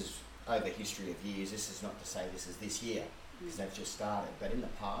this is over history of years. This is not to say this is this year because they've just started, but in the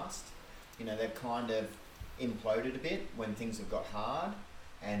past, they've kind of imploded a bit when things have got hard,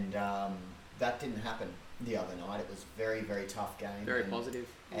 and that didn't happen the other night. It was a very, very tough game. Very positive.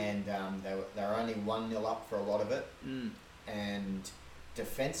 And they were only 1-0 up for a lot of it. And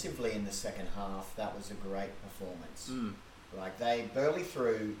defensively in the second half, that was a great performance. Like Burleigh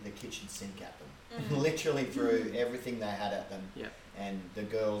threw the kitchen sink at them. Literally threw everything they had at them. Yep. And the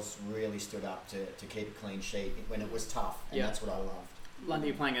girls really stood up to keep a clean sheet when it was tough. And that's what I loved.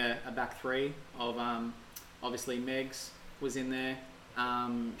 Lundy playing a back three of obviously Megs was in there.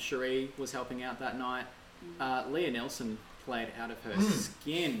 Cherie was helping out that night. Leah Nelson played out of her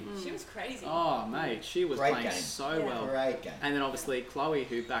skin. She was crazy. Oh, mate, she was Great playing game. so well. Great game. And then obviously Chloe,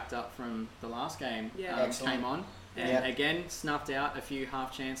 who backed up from the last game, came on. And again, snuffed out a few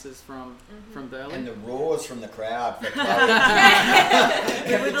half chances from Burleigh. And the roars from the crowd for Chloe.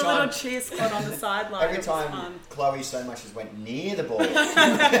 With a little cheer squad on the sideline. Every time Chloe so much as went near the ball, went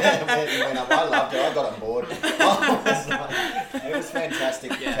up. I loved her. I got on board. It was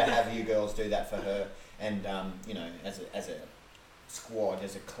fantastic to have you girls do that for her. And as a squad,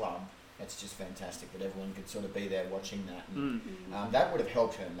 as a club, it's just fantastic that everyone could sort of be there watching that. And, that would have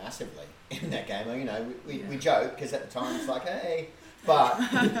helped her massively in that game. We joke because at the time it's like, hey, but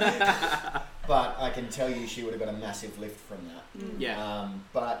I can tell you she would have got a massive lift from that.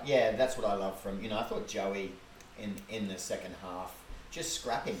 But yeah, that's what I love from, I thought Joey in the second half, just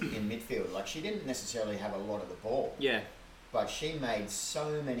scrapping in midfield. Like, she didn't necessarily have a lot of the ball. Yeah. But she made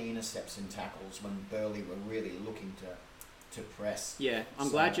so many intercepts and tackles when Burleigh were really looking to press. Yeah, I'm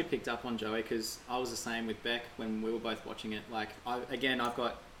glad you picked up on Joey, because I was the same with Beck when we were both watching it. Like, I've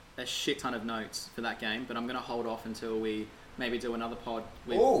got a shit ton of notes for that game, but I'm going to hold off until we maybe do another pod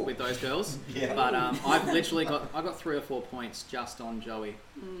Ooh. with those girls. Yeah. But I've literally got 3 or 4 points just on Joey,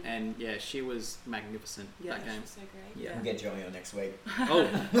 and yeah, she was magnificent that game. So great. Yeah. We'll get Joey on next week. Oh,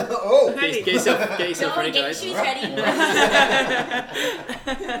 Oh! get yourself ready, Get your Joyce. shoes ready.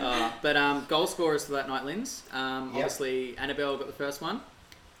 But goal scorers for that night, Linz. Obviously, Annabelle got the first one,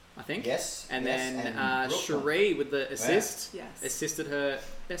 I think. Yes. And yes, then and Cherie with the assist. Yes. Assisted her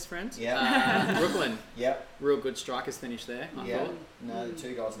best friend. Yeah. Brooklyn. Yep. Real good strikers finish there, I Yeah. thought. No, the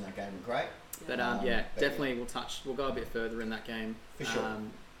 2 goals in that game were great. But but definitely we'll go a bit further in that game. For sure.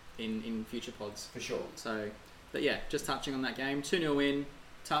 In future pods. For sure. So, but yeah, just touching on that game. 2-0 win.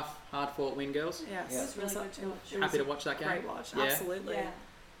 Tough, hard fought win, girls. Yes. Yeah. It was really good to watch. It was Happy to watch that game. Great watch. Yeah. Absolutely. Yeah.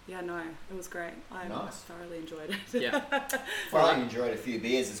 Yeah, no, it was great. I Nice. thoroughly enjoyed it. Yeah. Well, I enjoyed a few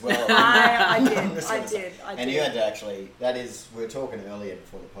beers as well. I I'm did. just I gonna say. did. I And did. you had to actually, we were talking earlier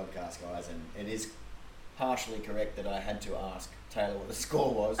before the podcast, guys, and it is partially correct that I had to ask Taylor what the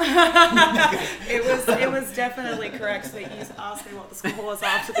score was. It was definitely correct that you asked me what the score was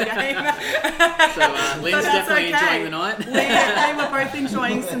after the game. So Lynn's that's definitely okay. enjoying the night. They were both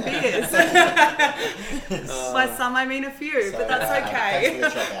enjoying some beers. By some, I mean a few, So, but that's okay. Thanks for the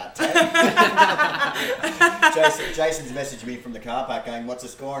shout out, Tay. Jason's messaged me from the car park going, "What's the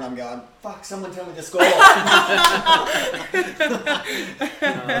score?" And I'm going, "Fuck, someone tell me the score."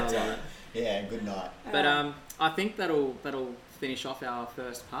 Yeah, good night. But I think that'll finish off our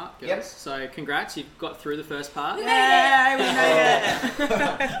first part, girls. Yep. So congrats, you've got through the first part. Yeah, we made it.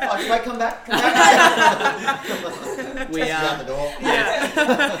 Oh, can I come back? Come back. We Just out the door.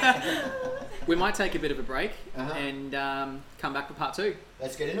 Yeah. we might take a bit of a break Uh-huh. and come back for part 2.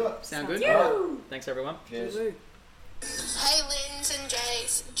 Let's get into it. Sound good? Alright. Thanks everyone. Cheers. Woo. Hey Linz and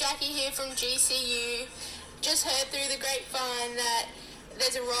Jace, Jackie here from GCU. Just heard through the grapevine that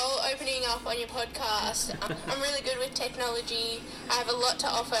there's a role opening up on your podcast. I'm really good with technology. I have a lot to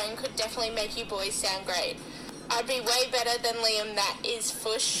offer and could definitely make you boys sound great. I'd be way better than Liam, that is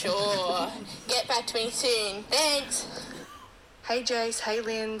for sure. Get back to me soon. Thanks. Hey Jace, hey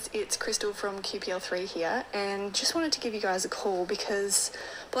Linz, it's Crystal from QPL3 here, and just wanted to give you guys a call because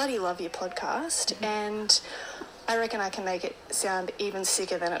bloody love your podcast, and I reckon I can make it sound even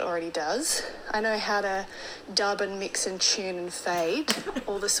sicker than it already does. I know how to dub and mix and tune and fade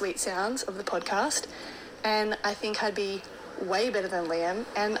all the sweet sounds of the podcast, and I think I'd be way better than Liam,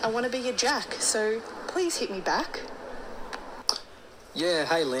 and I want to be your Jack, so please hit me back. Yeah,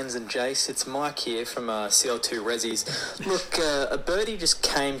 hey Linz and Jace, it's Mike here from CL2 Resis. Look, a birdie just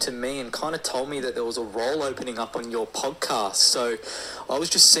came to me and kind of told me that there was a role opening up on your podcast, so I was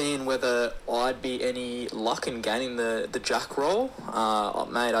just seeing whether I'd be any luck in gaining the Jack role.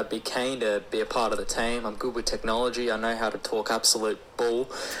 Mate, I'd be keen to be a part of the team. I'm good with technology, I know how to talk absolute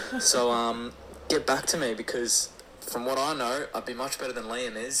bull, so get back to me because from what I know, I'd be much better than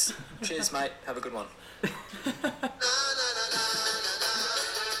Liam is. Cheers mate, have a good one.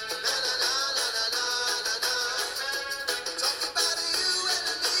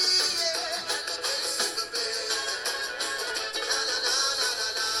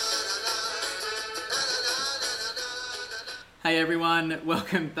 Hey everyone,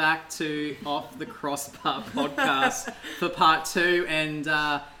 welcome back to Off the Crossbar podcast for part 2. And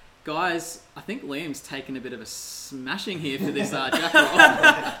guys, I think Liam's taken a bit of a smashing here for this Jack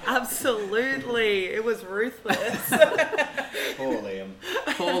roll. Absolutely. It was ruthless. Poor Liam.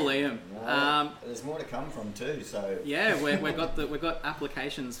 Poor Liam. Well, there's more to come from too, so... Yeah, we've got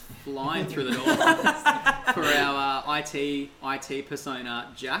applications flying through the door for our IT persona,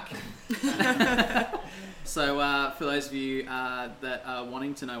 Jack. So for those of you that are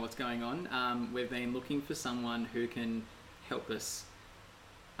wanting to know what's going on, we've been looking for someone who can help us,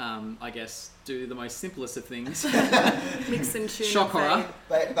 I guess, do the most simplest of things. Mix and tune. Shock and horror.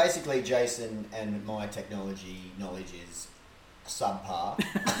 fade. Basically, Jason and my technology knowledge is subpar.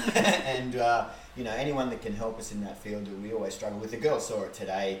 And, anyone that can help us in that field, we always struggle with. The girls saw it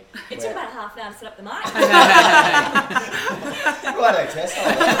today. It took about half an hour to set up the mic. Righto, Tess.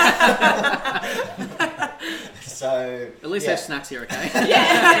 So... At least yeah. there's snacks here,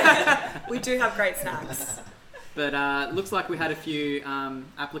 okay? We do have great snacks. But looks like we had a few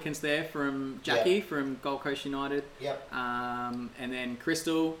applicants there from Jackie from Gold Coast United. Yep. And then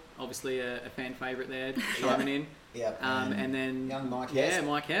Crystal, obviously a fan favourite there, chiming in. Yep. And then young Mike yeah, Hesp.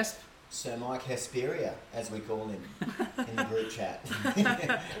 Mike Hesp. Sir Mike Hesperia, as we call him in the group chat.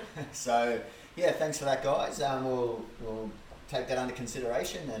 So, yeah, thanks for that, guys. We'll take that under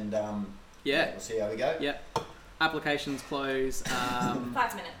consideration and we'll see how we go. Yep. Applications close.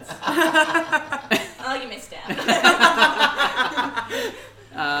 5 minutes. Oh, you missed out.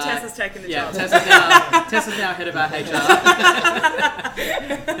 Tess has taken the Yeah, job. Tess is now head of our HR.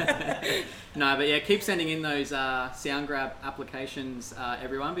 No, but yeah, keep sending in those sound grab applications,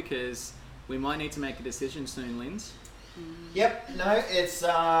 everyone, because we might need to make a decision soon, Linz. Yep, no, it's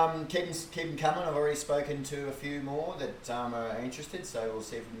keep them coming. I've already spoken to a few more that are interested, so we'll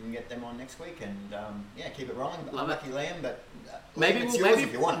see if we can get them on next week, and yeah, keep it rolling. Love Unlucky Liam, but Maybe Liam, it's we'll yours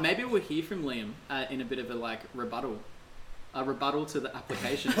if you want. maybe we'll hear from Liam in a bit of a rebuttal. A rebuttal to the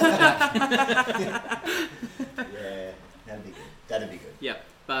application. Yeah, that'd be good. That'd be good. Yep.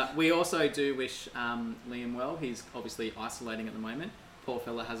 But we also do wish Liam well. He's obviously isolating at the moment. Poor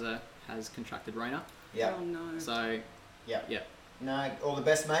fella has contracted Rona. Yeah. Oh no. So Yeah. yeah. No, all the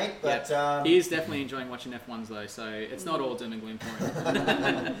best, mate. But he is definitely enjoying watching F1s though, so it's not all doom and gloom for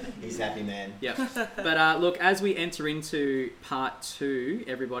him. he's happy, man. Yeah. But look, as we enter into part 2,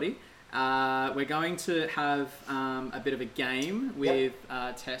 everybody, we're going to have a bit of a game with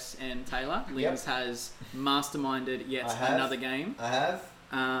Tess and Taylor. Liam's has masterminded yet another game. I have.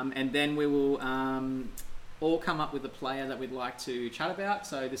 And then we will all come up with a player that we'd like to chat about.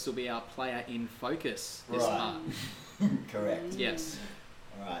 So this will be our player in focus this part. Correct. Yes.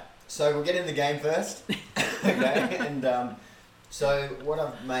 All right. So we'll get in the game first. Okay. And so what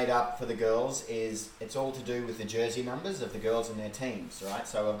I've made up for the girls is it's all to do with the jersey numbers of the girls and their teams. Right.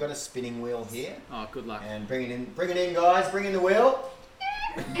 So I've got a spinning wheel here. Oh, good luck. And bring it in, guys. Bring in the wheel.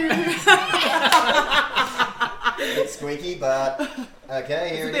 It's squeaky, but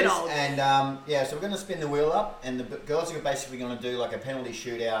okay, here it is. Old. And yeah, so we're going to spin the wheel up, and the girls are basically going to do like a penalty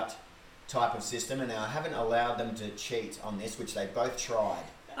shootout type of system. And now I haven't allowed them to cheat on this, which they both tried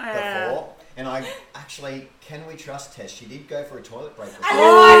before. And can we trust Tess? She did go for a toilet break before.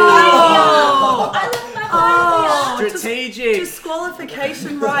 Strategic.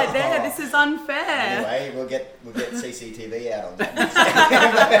 Disqualification right there. This is unfair. Anyway, we'll get CCTV out on that.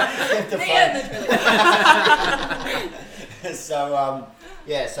 So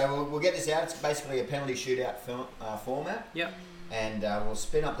so we'll get this out. It's basically a penalty shootout format. Yep. And we'll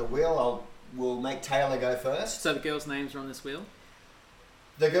spin up the wheel. We'll make Taylor go first. So the girls' names are on this wheel?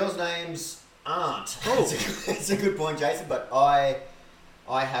 The girls' names aren't. Oh. It's a good point, Jason, but I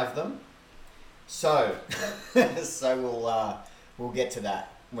have them. So we'll get to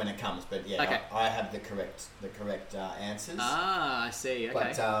that when it comes. But yeah, okay. I have the correct answers. Ah, I see. Okay.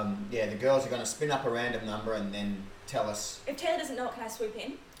 But yeah, the girls are going to spin up a random number and then tell us. If Taylor doesn't know it, can I swoop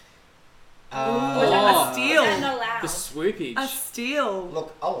in? Or is that a steal? Is that not allowed? The swoopage. A steal.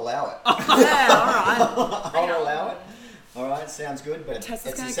 Look, I'll allow it. Yeah, alright. I'll allow it. Alright, sounds good, but Tess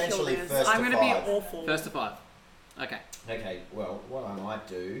is it's gonna essentially kill this. first I'm to gonna five. be awful. First to 5. Okay. Okay, well, what I might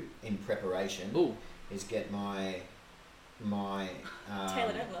do in preparation is get my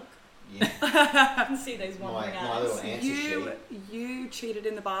Taylor, don't look. yeah, I can see those wandering my little eyes. answer sheet. You cheated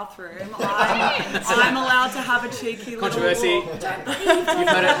in the bathroom. I'm allowed to have a cheeky little... Controversy. You've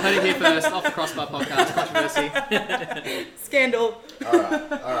heard it here first. Off the Crossbar podcast. Controversy. Scandal.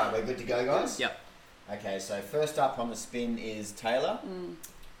 Alright, we're good to go, guys? Yep. Okay, so first up on the spin is Taylor.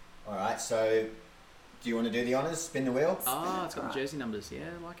 Alright, so do you want to do the honours? Spin the wheel? Oh, it's got the jersey numbers. Yeah,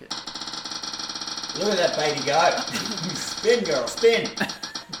 I like it. Look at that baby go. Spin, girl, spin.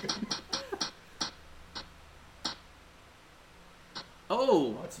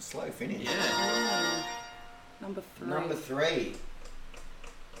 Oh, Oh, it's a slow finish. yeah. Number 3. Number 3.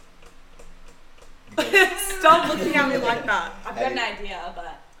 Stop looking at me like that. I've got an idea,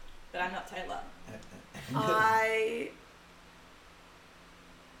 but I'm not Taylor.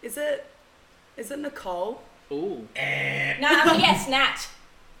 Is it Nicole? Ooh. No, I'm gonna get Snatch.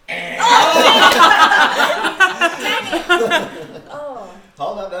 Oh.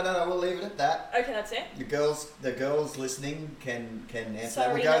 Hold up, no, we'll leave it at that. Okay, that's it. The girls listening can answer that.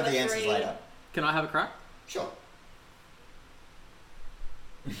 Sorry, We'll go with the number answers 3. later. Can I have a crack? Sure.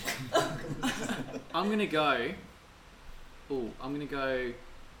 I'm gonna go. I'm gonna go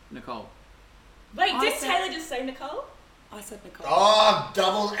Nicole. Wait, I did said- Taylor just say Nicole? I said Nicole. Oh,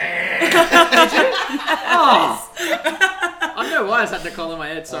 double Oh! I don't know why I said Nicole in my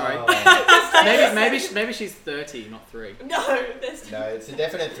head. Sorry. Oh. Maybe she's 30, not 3. No, there's No, it's a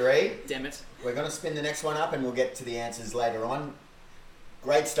definite 3. Damn it. We're going to spin the next one up and we'll get to the answers later on.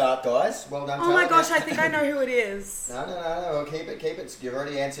 Great start, guys. Well done, Oh my Taylor. gosh, I think I know who it is. No, we'll keep it. You've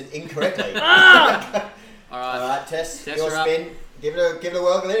already answered incorrectly. All right. Alright, Tess, Tess, your you're up. spin. Give it a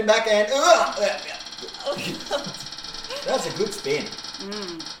whirl, lean back and... That's a good spin.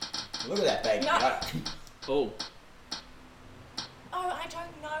 Look at that baby. No. Oh. Oh, I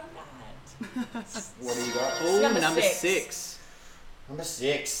don't know that. What do you got? Oh, Number number 6. 6. Number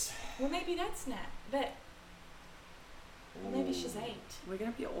 6. Well, maybe that's Nat. But Or maybe she's 8. We're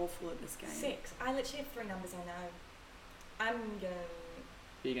going to be awful at this game. 6. I literally have 3 numbers I know. I'm going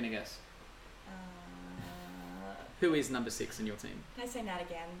Who are you going to guess? to... Who is number 6 in your team? Can I say Nat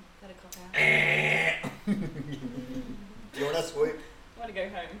again? Let it cop out. Do you want to swoop? I want to go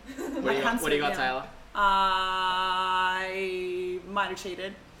home. What do you got, Taylor? I might have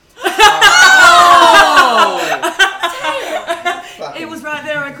cheated. It was right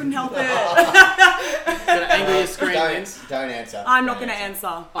there. I couldn't help it. Got an angry screen, Linz. Don't answer. I'm not going to answer.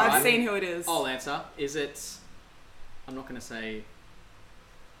 I've right. seen who it is. I'll answer. Is it... I'm not going to say...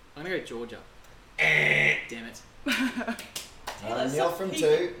 I'm going to go Georgia. Damn it. Nil from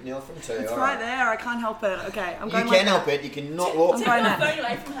 2. Nil from 2. It's all right there. I can't help it. Okay, I'm going. You can help it. You cannot walk. I'm Take going my now. phone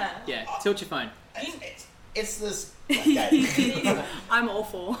away from her. Yeah, tilt your phone. It's this. Okay. I'm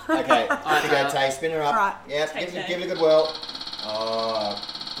awful. Okay. Alright, Here you go, Tay. Spin her up. Right. Yep. Take Give it a good whirl. Oh,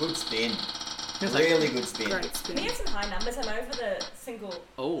 good spin. Feels like- Really good spin. Great We spin. have some high numbers. I'm over the single.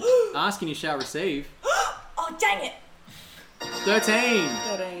 Oh, asking you shall receive. Oh, dang it! 13.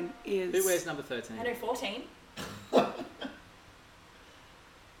 13 is. Who wears number 13? I know 14.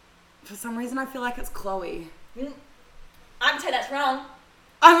 For some reason, I feel like it's Chloe. I'm going to say that's wrong.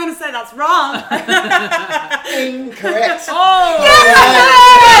 I'm going to say that's wrong. Incorrect. Oh!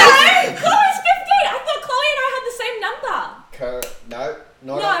 Chloe's 15! I thought Chloe and I had the same number. No,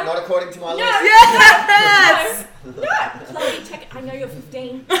 No. not according to my No. list. Yes! No, Chloe, I know you're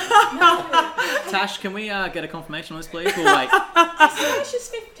 15. No. Tash, can we get a confirmation on this, please? We'll wait. I swear she's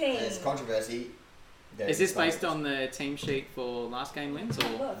 15. There's controversy. Is this based on the team sheet for last game, Linz? Or?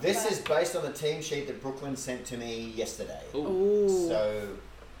 Look, This but is based on the team sheet that Brooklyn sent to me yesterday. Ooh. Ooh. So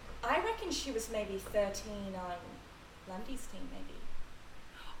I reckon she was maybe 13 on Lundy's team, maybe.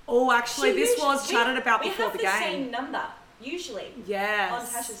 Oh, actually, She this usually- was chatted about before the We have the game. same number, usually, Yes. on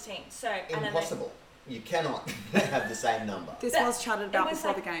Tasha's team. So, and then impossible. You cannot have the same number. This But was chatted about was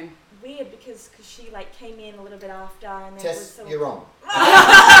before like- the game. weird because she like came in a little bit after and then it was Tess, so... you're wrong.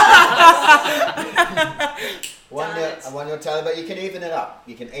 Darn it. 1-0 Taylor, but you can even it up.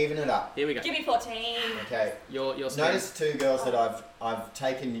 You can even it up. Here we go. Give me 14. Okay. Your spin. Notice 2 girls that I've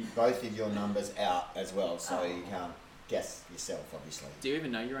taken both of your numbers out as well, so you can't guess yourself, obviously. Do you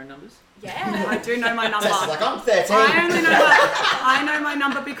even know your own numbers? Yeah. I do know my number. Tess is like, I'm 13. I know my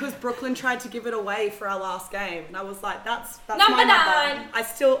number because Brooklyn tried to give it away for our last game, and I was like, "That's Number my 9. number." I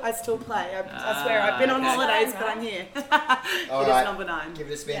still play. I swear, I've been on okay. holidays, Right. but I'm here. All It right. is number 9. Give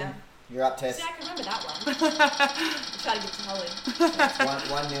it a spin. Yeah. You're up, Tess. See, I can remember that one. I'm trying to give it to Holly.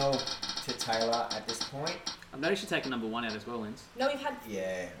 1-0 to Taylor at this point. I've noticed you taking number 1 out as well, Linz. No, we've had...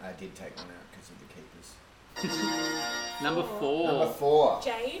 Yeah, I did take one out because of the keepers. Number 4. Number 4.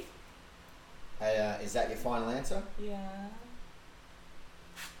 Jade? Is that your final answer? Yeah.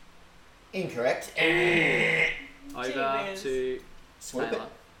 Incorrect. Over Gee to Swoop Taylor. it.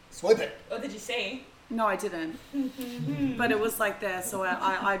 Swoop it. What did you see? No, I didn't. But it was like there, so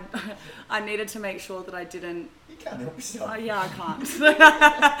I needed to make sure that I didn't. You can't help yourself. Yeah, I can't.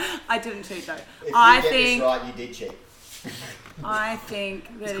 I didn't cheat though. If you I get think. this right, you did cheat. I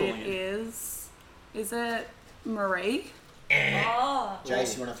think that calling it it. is. Is it Marie? Oh.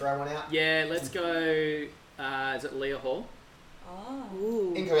 Jace, you want to throw one out? Yeah, let's go. Is it Leah Hall? Oh.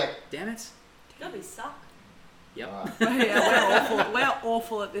 Ooh. Incorrect. Damn it. God, we suck. Yep. All right. Yeah, we're awful. We're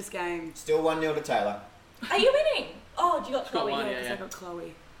awful at this game. Still 1-0 to Taylor. Are you winning? Oh, you got got Chloe. one, Yeah, yeah, 'cause yeah. I got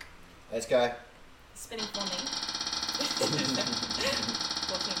Chloe. Let's go. Spinning for me.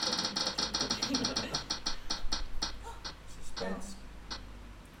 14. Suspense.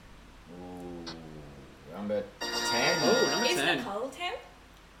 Ooh. Number 10. Oh, number Is 10. Nicole 10?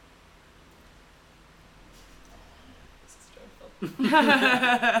 This is dreadful.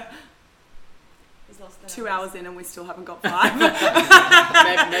 He's lost the 2 numbers. hours in and we still haven't got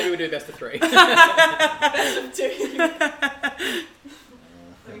 5. maybe we do best of 3. Best of 2.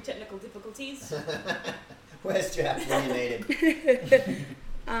 Very technical difficulties. Where's Jack when you need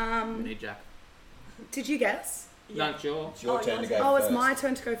him? We need Jack. Did you guess? No, sure. It's your Oh, turn to yours. go Oh, first. it's my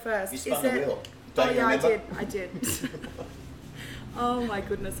turn to go first. You Is spun the it? wheel. Oh Don't you yeah, remember? I did. Oh my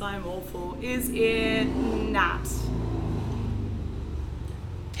goodness, I am awful. Is it Nat?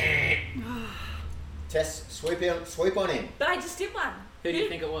 Tess, swoop on in. But I just did one. Who do you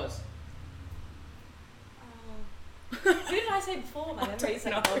think it was? Who did I say before? My memory's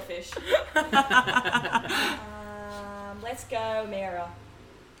like a goldfish. Let's go, Mira.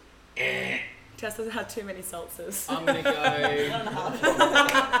 Tess has had too many seltzers. I'm gonna go. 1.5.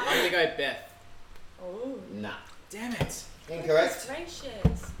 I'm gonna go Beth. Oh. Nah. Damn it. Incorrect.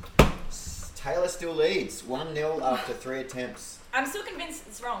 Gracious. Taylor still leads. 1-0 after 3 attempts. I'm still convinced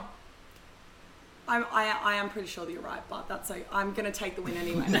it's wrong. I am pretty sure that you're right, but that's okay. I'm going to take the win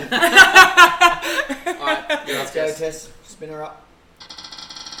anyway. Alright, Let's go, Tess. Spin her up.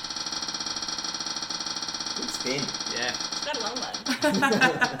 Good spin. Yeah. It's got a long one.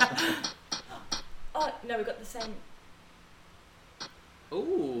 Oh, no, we've got the same.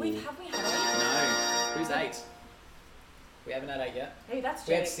 Ooh. Have we had it? No. Who's 8? We haven't had 8 yet. Maybe that's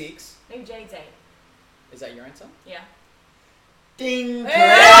We had Jade. 6. Maybe Jade's 8. Is that your answer? Yeah. Ding!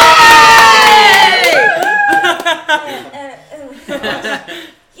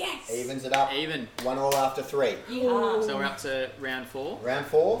 Yes! Evens it up. Even. 1-1 after 3. Yeehaw. So we're up to round 4 Round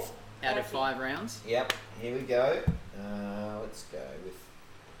 4. out of 5 rounds. Yep. Here we go. Let's go with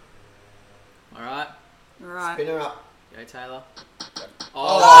Alright. Right. spin her up. Go, Taylor.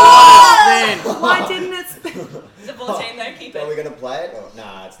 Oh! Man. Why didn't it spin? It's a 14 though, keep Are we it. going to play it? Or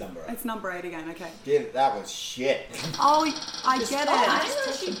nah, it's number 8. It's number 8 again, okay. That was shit. Oh, I get Oh, I it.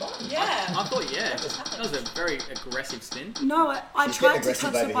 didn't know she... Yeah. I thought, yeah. That was a very aggressive spin. No, I She's tried getting to touch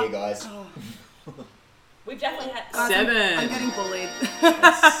aggressive the over here, button. guys. Oh, We've definitely had... guys, 7. I'm getting bullied.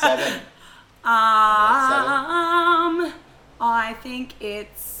 7. I think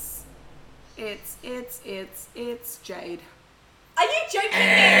it's Jade. Are you joking me? 8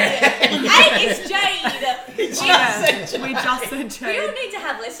 is Jade! Yeah, we just said We all Jade. need to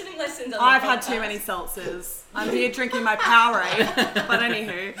have listening lessons on the I've had podcast. too many seltzers. I'm here drinking my Powerade. But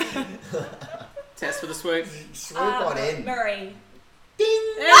anywho. Test for the swoop. Swoop on in. Murray.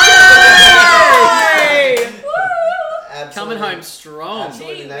 Ding! Hey! Absolutely. Coming home strong.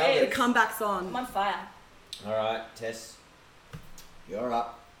 Absolutely Gee nailed The it. comeback's I'm on. on fire. Alright, Tess. You're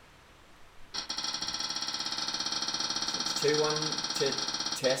up. So it's 2-1 to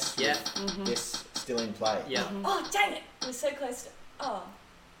Tess. Yeah. With this still in play. Yeah. Oh, dang it. We're so close to... Oh.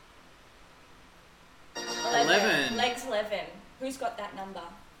 11. Legs 11. Who's got that number?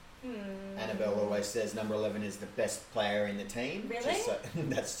 Annabelle always says number 11 is the best player in the team. Really?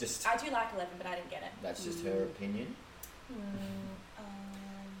 That's just I do like 11, but I didn't get it. that's just her opinion.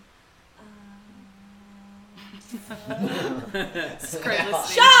 Screw Now-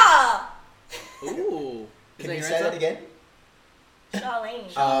 listening. Shah! Ooh. Is Can that you your say that answer? again?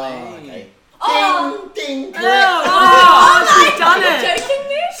 Charlene. Oh, okay. Oh! Ding, ding, correct. Oh, she's done it. Joking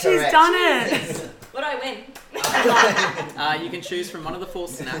me? She's Correct. done it. What do I win? You can choose from one of the 4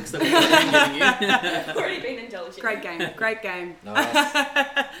 snacks that we've been giving you. I've already been indulging. Great game. Great game. Nice.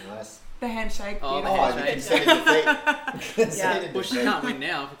 Nice. The handshake. Oh, the beautiful. Oh, you handshake. can see the defeat. Yeah. Well, she can't win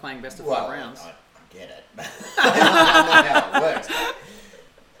now if we're playing best of 5 rounds. I get it. I know how it works.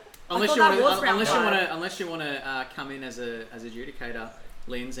 Unless thought you that want was to, round five. unless you want to come in as adjudicator,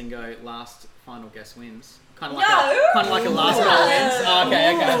 Linz, and go last final guess wins. Kind of like a last No. goal wins. Oh,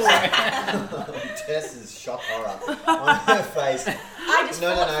 okay. Sorry. Tess's shock horror on her face. I just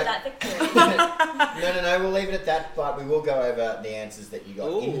No, fought no, for no. that victory. No, we'll leave it at that, but we will go over the answers that you got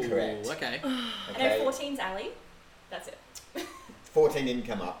incorrect. Okay. I know Okay, 14's Ali. That's it. 14 didn't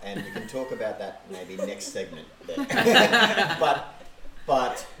come up, and we can talk about that maybe next segment.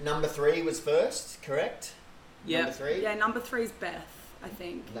 But number 3 was first, correct? Yeah. Number 3? Yeah, number 3's Beth, I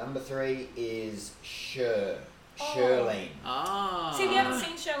think. Number 3 is Shirlene. Ah. See, we haven't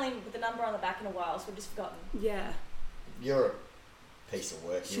seen Charlene with the number on the back in a while, so we've just forgotten. Yeah. You're a piece of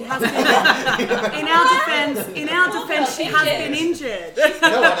work. She You has are. been, in our defense, she has been injured.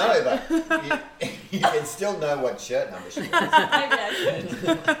 No, I know, but you can still know what shirt number she is. Maybe I should.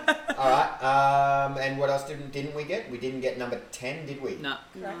 All right. And what else didn't we get? We didn't get number 10, did we? No.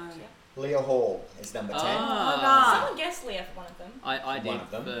 Correct, No. yeah. Leah Hall is number 10. Ah. Someone guessed Leah for one of them. I did. One of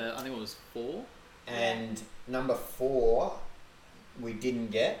them. For, I think it was 4. And number 4, we didn't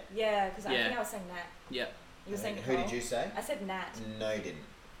get. Yeah, because I Yeah. think I was saying Nat. Yep. You were saying Who Nicole. did you say? I said Nat. No, you didn't.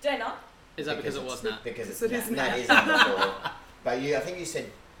 Did I not? Is that because it was Nat? Because it's It is Nat. Nat Nat. is number 4. But I think you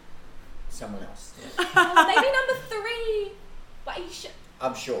said someone else. Oh, maybe number 3. But are you sure?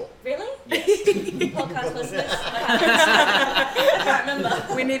 I'm sure. Really? Yes. Podcast listeners. I can't remember.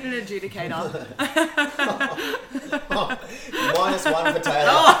 We need an adjudicator. -1 for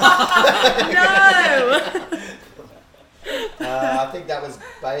Taylor. No! I think that was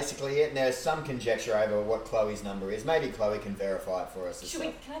basically it. And there's some conjecture over what Chloe's number is. Maybe Chloe can verify it for us. Should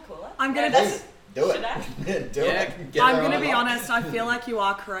we? Can I call her? I'm gonna No, Please, do it. Should I? Do Yeah. it. Get I'm her going to on be the line. honest, I feel like you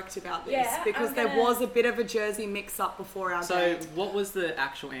are correct about this Yeah, because I'm there gonna- was a bit of a jersey mix-up before our So, game. what was the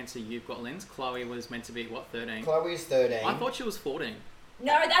actual answer you've got, Linz? Chloe was meant to be, what, 13? Chloe is 13. I thought she was 14.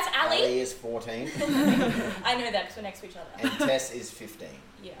 No, that's Ali. Ali is 14. I know that because we're next to each other. And Tess is 15.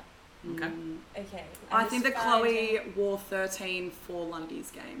 Yeah. Okay. Okay. I I'm think that just Chloe finding- wore 13 for Lundy's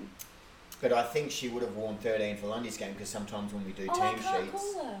game. But I think she would have worn 13 for Lundy's game because sometimes when we do Oh, I team can't sheets.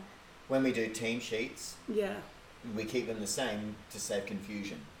 call her. when we do team sheets, Yeah. we keep them the same to save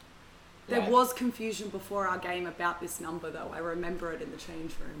confusion. There Right? was confusion before our game about this number, though. I remember it in the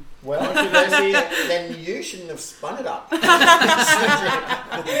change room. Well, controversy, then you shouldn't have spun it up.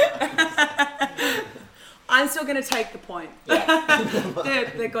 I'm still going to take the point. Yeah.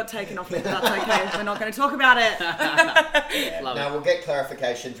 They got taken off me, but that's okay. We're not going to talk about it. Love Now it. we'll get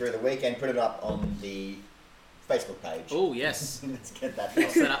clarification through the week and put it up on the Facebook page. Oh yes. Let's get that We'll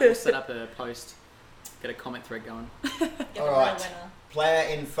done. we'll set up a post. Get a comment thread going. Get the All real right. winner. Player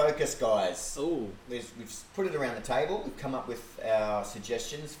in focus, guys. Oh, We've put it around the table. We've come up with our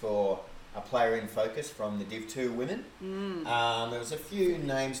suggestions for a player in focus from the Div 2 women. There was a few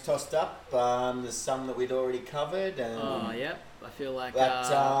names tossed up. There's some that we'd already covered. oh, yep. I feel like But,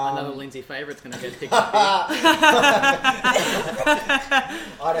 another Lindsay favourite's going to get picked up here.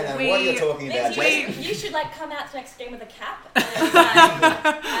 I don't know what you're talking about, Lindsay, Jess. you should like come out to next game with a cap and then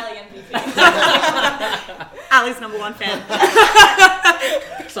sign Ali MVP. Ali's number one fan.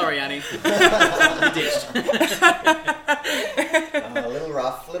 Sorry, Annie. You ditched. A little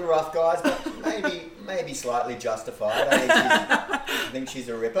rough, guys, but maybe slightly justified. I think she's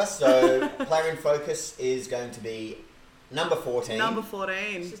a ripper. So player in focus is going to be number 14. Number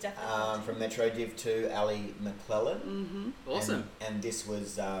 14. She's definitely From Metro Div 2, Ali McClellan. Awesome. And this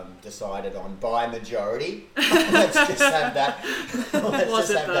was decided on by majority. Let's just have that. Was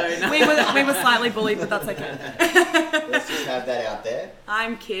it though? No. We were slightly bullied, but that's okay. Let's just have that out there.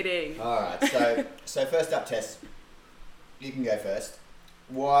 I'm kidding. All right. So first up, Tess, you can go first.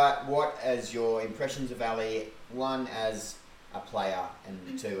 What as your impressions of Ali? One as a player,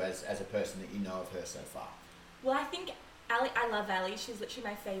 and two as a person that you know of her so far. Well, I think Ali, I love Ali. She's literally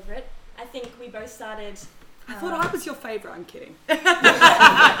my favourite. I think we both started. I thought I was your favourite. I'm kidding.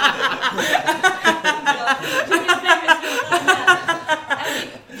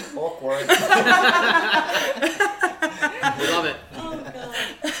 Awkward. We love it. Oh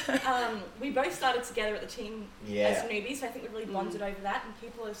god. We both started together at the team Yeah. as newbies, so I think we really bonded over that. And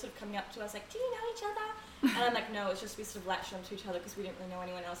people are sort of coming up to us like, "Do you know each other?" And I'm like, "No, it's just we sort of latched onto each other because we didn't really know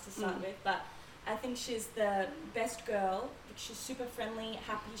anyone else to start with." But I think she's the best girl. She's super friendly,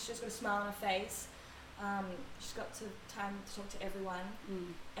 happy. She's just got a smile on her face. She's got time to talk to everyone.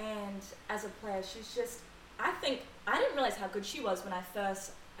 And as a player, she's just. I think I didn't realize how good she was when I think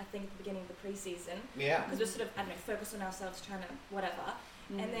at the beginning of the preseason. Yeah. Because we're sort of, I don't know, focused on ourselves, trying to whatever.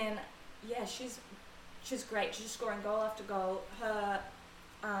 And then, yeah, she's great. She's scoring goal after goal. Her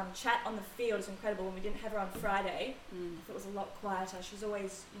chat on the field is incredible. When we didn't have her on Friday, I thought it was a lot quieter. She's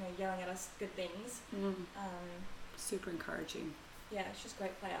always, yelling at us good things. Super encouraging. Yeah, she's a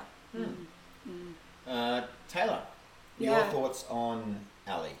great player. Taylor, your Yeah. thoughts on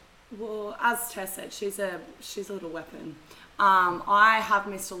Ali? Well, as Tess said, she's a little weapon. I have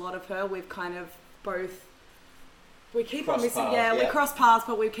missed a lot of her. We've kind of both. We keep on Cross missing, paths, we yeah. cross paths,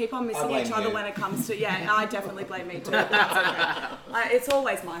 but we keep on missing blame each other you. when it comes to, I definitely blame me too. But that's okay. It's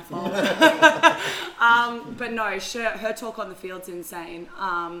always my fault. But no, her talk on the field's insane.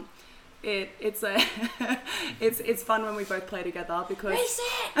 It's it's fun when we both play together because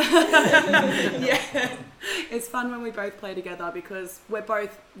it's fun when we both play together because we're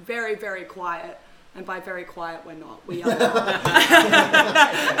both very, very quiet. And by very quiet, we're not. We are loud.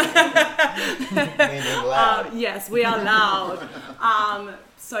 Meaning loud. Yes, we are loud.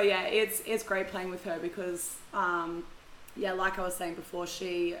 So yeah, it's great playing with her because, like I was saying before,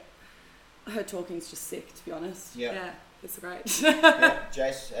 her talking's just sick, to be honest. Yep. Yeah, it's great.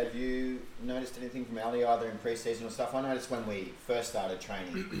 Jace, have you noticed anything from Ali either in pre-season or stuff? I noticed when we first started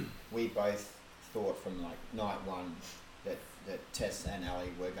training, we both thought from like night one that Tess and Ali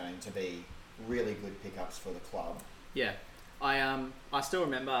were going to be really good pickups for the club. Yeah, I still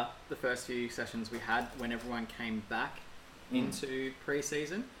remember the first few sessions we had when everyone came back into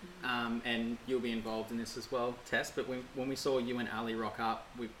pre-season, and you'll be involved in this as well, Tess. But when we saw you and Ali rock up,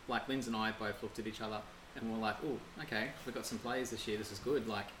 Linz and I both looked at each other and we're like, "Oh, okay, we've got some players this year. This is good.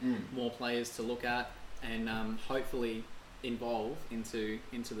 Like more players to look at and hopefully involve into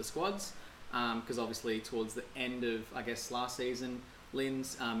the squads." Because obviously towards the end of last season,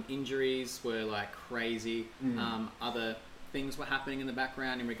 Lynn's injuries were like crazy. Other things were happening in the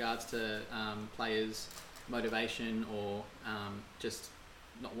background in regards to players' motivation or just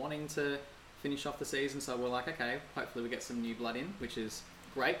not wanting to finish off the season. So we're like, okay, hopefully we get some new blood in, which is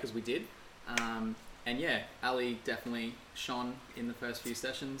great because we did. And yeah, Ali definitely shone in the first few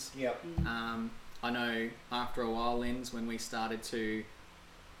sessions. Yep. I know after a while, Lynn's, when we started to,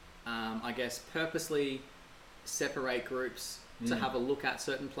 purposely separate groups to have a look at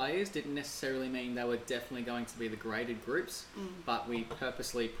certain players. Didn't necessarily mean they were definitely going to be the graded groups, but we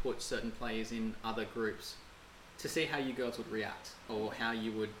purposely put certain players in other groups to see how you girls would react or how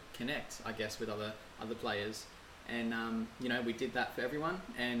you would connect, I guess, with other players. And we did that for everyone.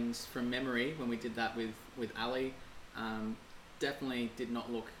 And from memory, when we did that with Ali, definitely did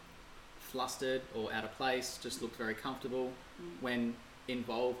not look flustered or out of place. Just looked very comfortable when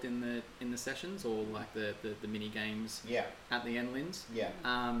involved in the sessions or like the mini games at the end, Linz.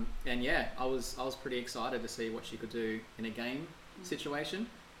 I was pretty excited to see what she could do in a game situation.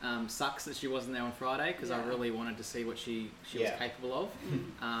 Sucks that she wasn't there on Friday because I really wanted to see what she was capable of.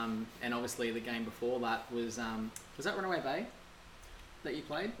 And obviously the game before that was that Runaway Bay that you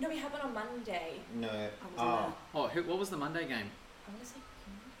played? No, we had one on Monday. No. What was the Monday game? I want to say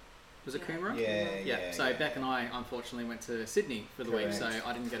Was it Coomera? Yeah. So Beck and I unfortunately went to Sydney for the week, so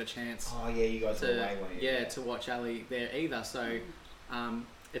I didn't get a chance. Oh yeah, you guys were away, weren't you? To watch Ali there either. So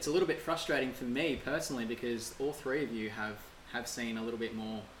it's a little bit frustrating for me personally because all three of you have seen a little bit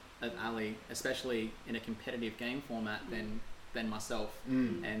more of Ali, especially in a competitive game format than myself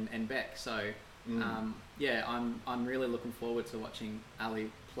and Beck. So I'm really looking forward to watching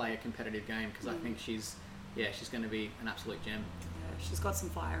Ali play a competitive game because I think she's going to be an absolute gem. Yeah, she's got some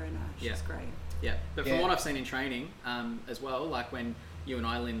fire in her. She's great. Yeah, but from what I've seen in training as well, like when you and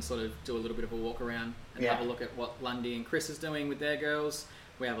I, Lynn, sort of do a little bit of a walk around and have a look at what Lundy and Chris is doing with their girls.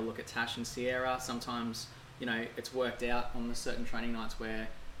 We have a look at Tash and Sierra. Sometimes, it's worked out on the certain training nights where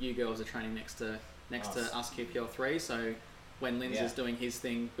you girls are training next to us QPL3. So when Linz is doing his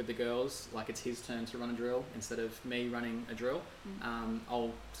thing with the girls, like it's his turn to run a drill instead of me running a drill,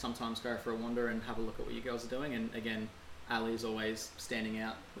 I'll sometimes go for a wander and have a look at what you girls are doing. And again, Ali's always standing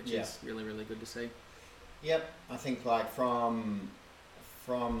out, which is really, really good to see. Yep, I think like from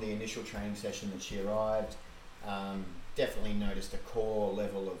the initial training session that she arrived, definitely noticed a core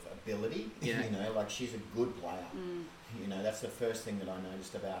level of ability. Like she's a good player. That's the first thing that I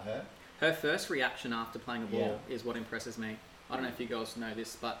noticed about her. Her first reaction after playing a ball is what impresses me. I don't know if you girls know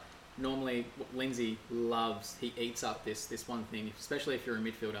this, but normally Lindsay he eats up this one thing, especially if you're a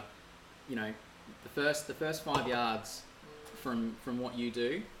midfielder. The first 5 yards from what you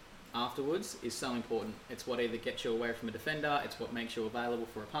do afterwards is so important. It's what either gets you away from a defender, it's what makes you available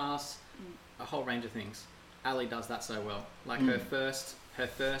for a pass, a whole range of things. Ali does that so well. Like her first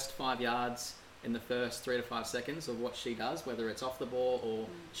 5 yards in the first 3 to 5 seconds of what she does, whether it's off the ball or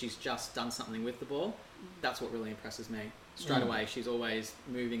she's just done something with the ball, that's what really impresses me. Straight away, she's always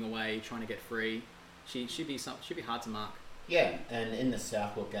moving away, trying to get free. She'd be hard to mark. Yeah, and in the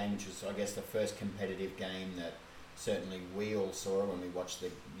Southport game, which was, I guess, the first competitive game that certainly we all saw when we watched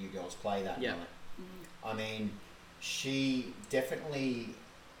you girls play that night. I mean, she definitely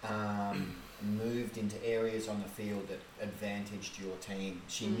moved into areas on the field that advantaged your team.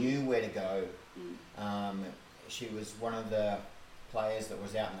 She knew where to go. She was one of the players that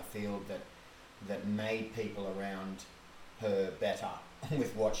was out in the field that made people around her better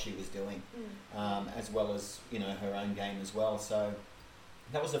with what she was doing, as well as her own game as well. So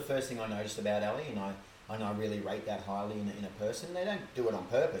that was the first thing I noticed about Ali, and I really rate that highly in a person. They don't do it on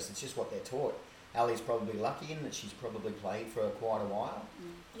purpose; it's just what they're taught. Ali's probably lucky in that she's probably played for quite a while.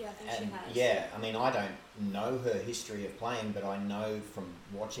 Yeah, I think she has. Yeah, I mean, I don't know her history of playing, but I know from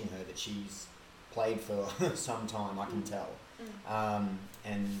watching her that she's played for some time, I can tell.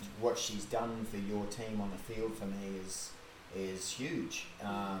 And what she's done for your team on the field for me is huge,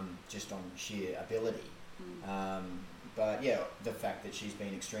 just on sheer ability. But yeah, the fact that she's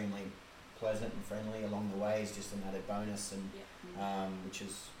been extremely pleasant and friendly along the way is just an added bonus, and which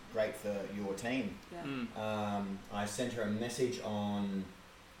is great for your team. I sent her a message on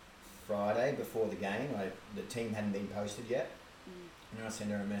Friday before the game. The team hadn't been posted yet, and I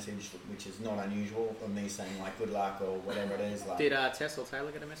sent her a message, which is not unusual, of me saying like good luck or whatever it is. Like, did Tess or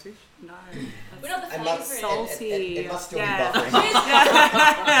Taylor get a message? No. We're not the favourite. Salty. It must still be buffering. He's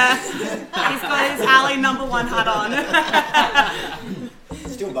got his Ali #1 hat on.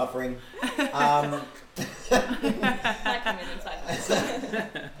 Still buffering.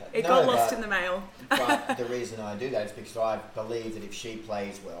 It got lost in the mail. But the reason I do that is because I believe that if she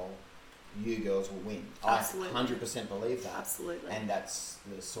plays well, you girls will win. Absolutely. I 100% believe that. Absolutely. And that's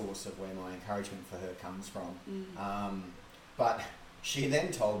the source of where my encouragement for her comes from. But she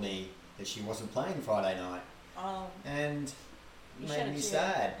then told me that she wasn't playing Friday night. And made me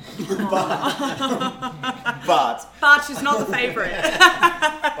sad. But she's not the favourite.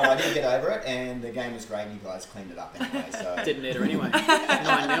 But I did get over it, and the game was great, and you guys cleaned it up anyway. So didn't need her anyway.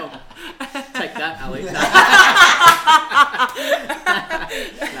 9-0. Take that, Ali. No.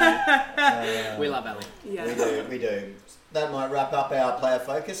 We love Ali. Yeah. We do. that might wrap up our player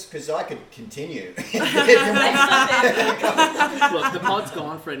focus because I could continue. Look, the pod's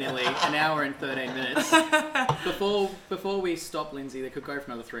gone for nearly an hour and 13 minutes. Before we stop, Lindsay, they could go for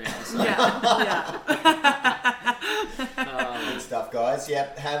another 3 hours. So. Yeah. Good stuff, guys.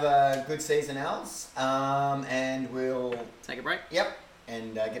 Yep, have a good season, Als. And we'll... Take a break. Yep,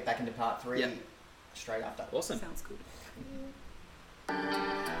 and get back into part 3 Yep. straight after. Awesome. Sounds good.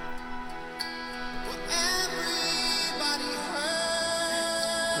 Everybody hurts,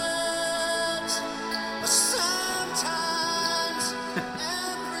 but sometimes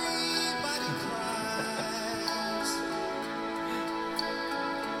everybody cries.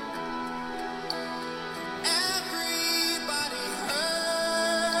 Everybody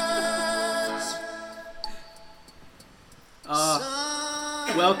hurts.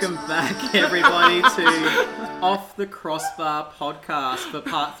 Welcome back, everybody, to Off the Crossbar podcast for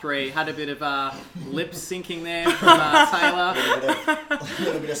part 3. Had a bit of lip syncing there from Taylor. A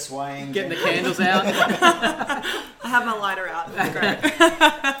little bit of swaying. Getting the candles out. I have my lighter out. It's great.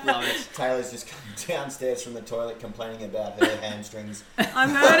 Love it. Taylor's just come downstairs from the toilet complaining about her hamstrings. I'm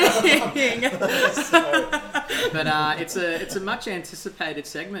hurting. But it's a much anticipated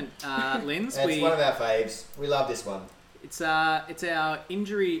segment, Linz. It's one of our faves. We love this one. It's our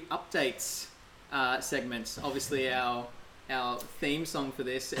injury updates segment. Obviously, our theme song for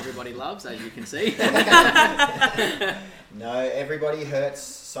this, everybody loves, as you can see. No, everybody hurts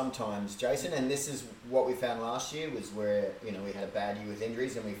sometimes, Jason, and this is what we found last year was where we had a bad year with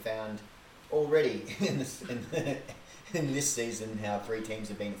injuries, and we found already in this season how 3 teams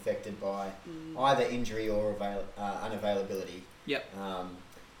have been affected by either injury or unavailability. Yep.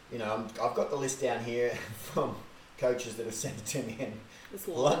 I've got the list down here from coaches that have sent it to me, and It's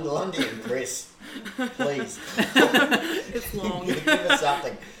long. Lundy and Chris, please. It's long. Give us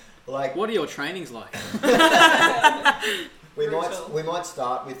something. Like, What are your trainings like? we might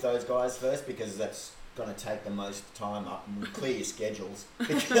start with those guys first because that's going to take the most time up, and we'll clear your schedules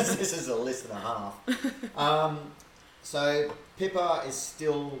because this is a list and a half. So Pippa is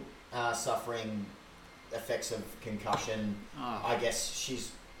still suffering effects of concussion. Oh. I guess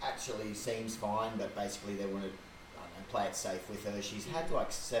she's actually seems fine, but basically they want to play it safe with her. She's had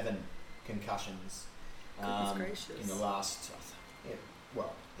like 7 concussions Goodness gracious. in the last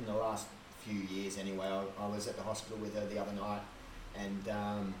few years anyway. I was at the hospital with her the other night, and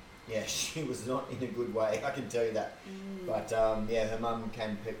she was not in a good way, I can tell you that. But her mum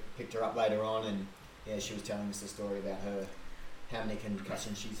came picked her up later on, and she was telling us the story about how many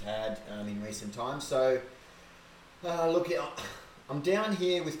concussions she's had in recent times. So look, I'm down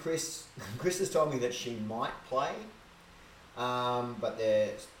here with Chris. Chris has told me that she might play, but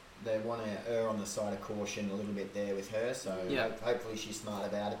they want to err on the side of caution a little bit there with her. So hopefully she's smart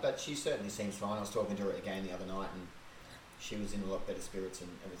about it. But she certainly seems fine. I was talking to her at the game the other night, and she was in a lot better spirits and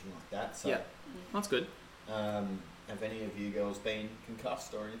everything like that. So That's good. have any of you girls been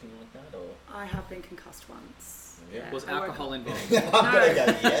concussed or anything like that? Or I have been concussed once. Yeah. Was I woke alcohol up- involved? I'm gonna go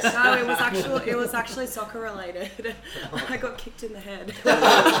yes. No, it was actually soccer related. I got kicked in the head.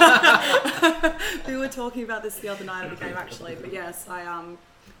 We were talking about this the other night at the game actually, but yes,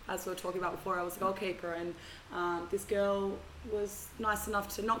 as we were talking about before, I was a goalkeeper, and this girl was nice enough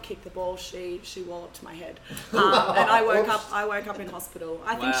to not kick the ball. She walloped my head, and I woke up in hospital.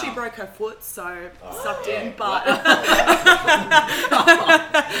 I think she Wow. broke her foot, so sucked in. But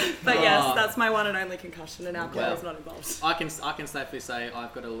but yes, that's my one and only concussion, and alcohol is not involved. I can safely say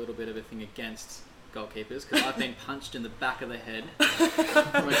I've got a little bit of a thing against goalkeepers because I've been punched in the back of the head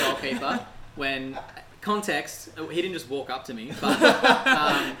from a goalkeeper. When context, he didn't just walk up to me, but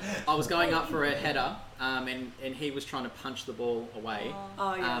I was going up for a header, and he was trying to punch the ball away.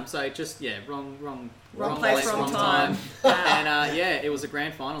 Oh yeah. So just wrong place, wrong time. And it was a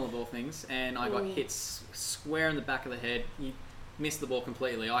grand final of all things, and I got hit square in the back of the head. You missed the ball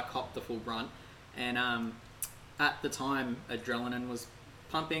completely. I copped the full brunt, and at the time adrenaline was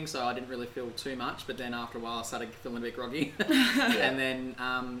pumping, so I didn't really feel too much, but then after a while I started feeling a bit groggy. And then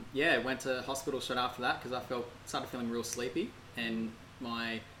went to hospital straight after that because I started feeling real sleepy, and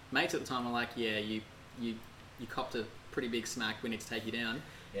my mates at the time were like, you copped a pretty big smack, we need to take you down.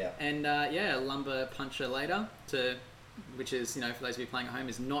 And a lumbar puncture later, which is, for those of you playing at home,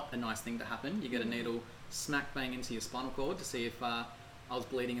 is not a nice thing to happen. You get a needle smack bang into your spinal cord to see if I was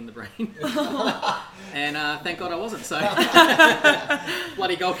bleeding in the brain. And thank God I wasn't, so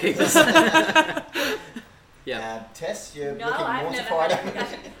bloody goalkeepers. Tess, you're No, looking I've never mortified. had a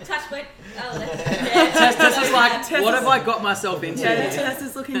concussion. Touch wood. Oh, Tess is like, what have I got myself into? Yeah, Tess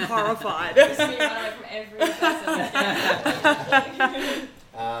is looking horrified. Just me run away from every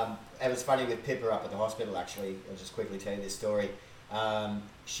person. it was funny with Pippa up at the hospital. Actually, I'll just quickly tell you this story.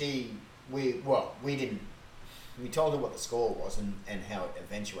 We told her what the score was and how it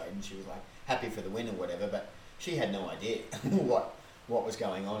eventuated, and she was like happy for the win or whatever, but she had no idea what was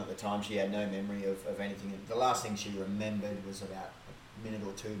going on at the time. She had no memory of anything. The last thing she remembered was about a minute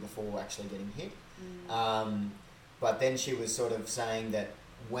or two before actually getting hit. But then she was sort of saying that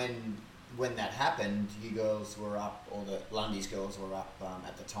when that happened, you girls were up, or the Lundy's girls were up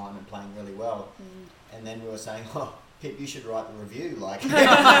at the time and playing really well. And then we were saying, oh, Pip, you should write the review. Like, you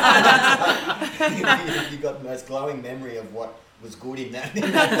got the most glowing memory of what was good in that,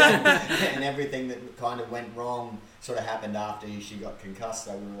 and everything that kind of went wrong sort of happened after she got concussed.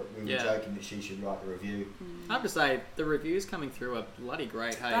 So we were joking that she should write the review. I have to say, the reviews coming through are bloody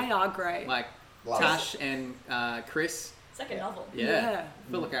great. Hey, They are great. like Tash and Chris. It's like a novel. Yeah,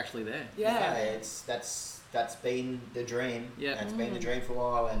 I feel like actually there. Yeah. That's been the dream. Yeah. That's been the dream for a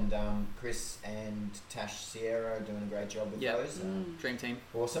while, and Chris and Tash Sierra are doing a great job with those. Dream team.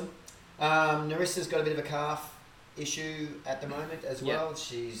 Awesome. Narissa's got a bit of a calf issue at the moment as well.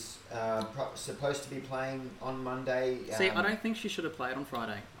 She's supposed to be playing on Monday. See, I don't think she should have played on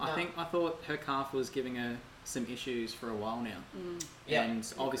Friday. I thought her calf was giving her some issues for a while now. And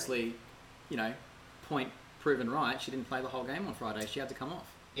obviously, you know, point proven right, she didn't play the whole game on Friday. She had to come off.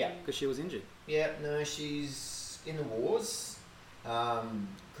 Yeah. Because she was injured. Yeah, no, she's in the wars.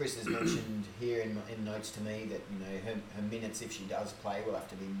 Chris has mentioned here in notes to me that, you know, her minutes, if she does play, will have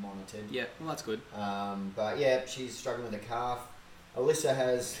to be monitored. Yeah, well, that's good. But yeah, she's struggling with her calf. Alyssa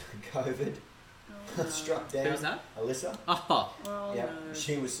has COVID. Struck down. Who's that? Alyssa. Oh, Yeah,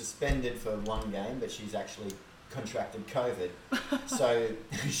 she was suspended for one game, but she's actually contracted COVID. So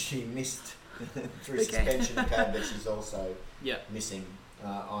she missed through suspension of COVID, but she's also missing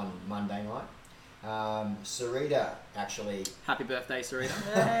on Monday night. Sarita actually. Happy birthday, Sarita.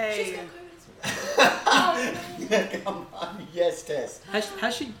 Hey. Come on, yes, Tess. Has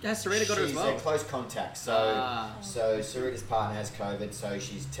Sarita got it as well? She's a close contact, so Sarita's partner has COVID, so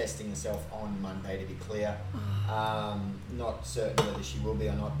she's testing herself on Monday to be clear. Not certain whether she will be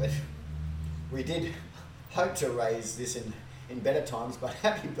or not, but we did hope to raise this in better times, but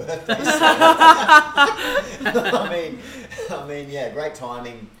happy birthday. I mean, yeah, great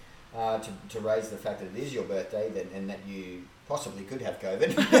timing to raise the fact that it is your birthday and that you possibly could have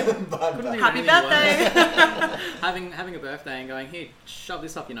COVID. but Happy birthday! having a birthday and going, here, shove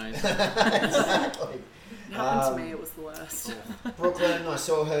this up your nose. Exactly. It happened to me, it was the worst. Brooklyn, I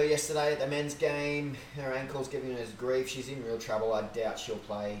saw her yesterday at the men's game. Her ankle's giving her grief. She's in real trouble. I doubt she'll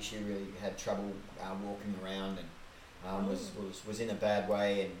play. She really had trouble walking around and was in a bad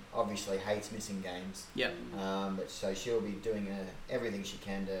way, and obviously hates missing games. Yep. But so she'll be doing everything she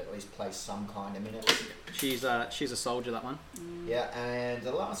can to at least play some kind of minutes. She's a soldier, that one. Yeah, and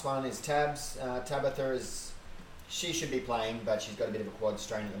the last one is Tabs. Tabitha she should be playing, but she's got a bit of a quad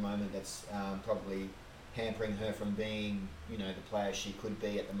strain at the moment. That's probably hampering her from being, you know, the player she could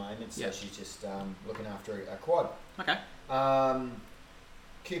be at the moment. So she's just looking after a quad. Okay.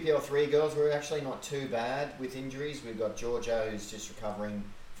 QPL 3 girls were actually not too bad with injuries. We've got Georgia, who's just recovering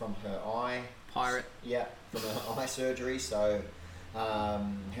from her eye. Pirate. Yeah, from her eye surgery. So,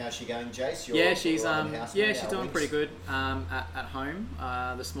 how's she going, Jace? She's she's doing pretty good at home.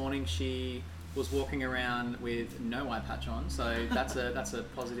 This morning she was walking around with no eye patch on, so that's a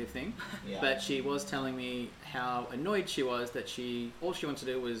positive thing. Yeah. But she was telling me how annoyed she was that all she wanted to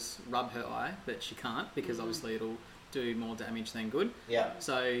do was rub her eye, but she can't because obviously it'll do more damage than good. Yeah.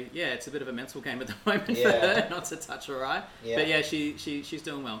 So yeah, it's a bit of a mental game at the moment for her not to touch her eye. Yeah. But yeah, she's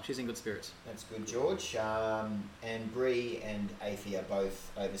doing well. She's in good spirits. That's good, George. And Bree and Athie are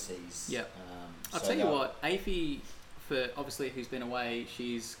both overseas. Yep. I'll tell you what, Athie, for obviously who's been away,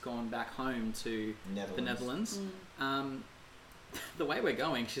 she's gone back home to the Netherlands. The way we're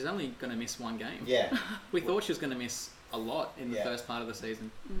going, she's only going to miss one game. Yeah. We thought she was going to miss a lot in the first part of the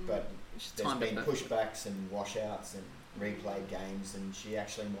season. But there's been it. pushbacks and washouts and replayed games, and she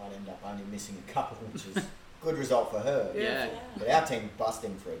actually might end up only missing a couple, which is a good result for her. Yeah. But our team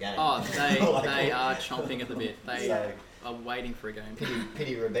busting for a game. Oh, they are chomping at the bit. They are waiting for a game.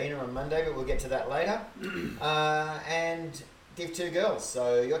 Pity Rabina on Monday, but we'll get to that later. And Div 2 girls.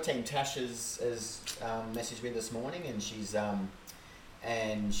 So your team, Tash, has messaged me this morning, and she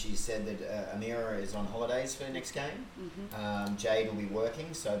said that Amira is on holidays for the next game. Jade will be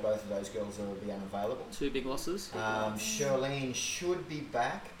working, so both of those girls will be unavailable. 2 big losses. Charlene should be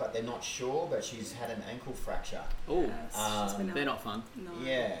back, but they're not sure, but she's had an ankle fracture. Oh, They're not fun. No.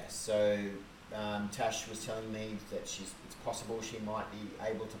 Yeah, so Tash was telling me that it's possible she might be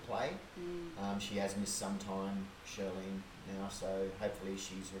able to play. She has missed some time, Charlene, now, so hopefully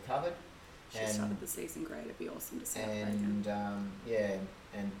she's recovered. She And- started the season great. It'd be awesome to see her play And again.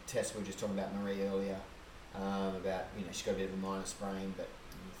 and Tess, we were just talking about Marie earlier, about, you know, she's got a bit of a minor sprain, but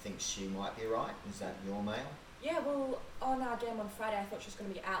you think she might be right? Is that your mail? Yeah, well, on our game on Friday, I thought she was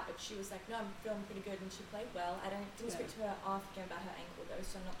going to be out, but she was like, no, I'm feeling pretty good, and she played well. I didn't speak to her after the game about her ankle, though,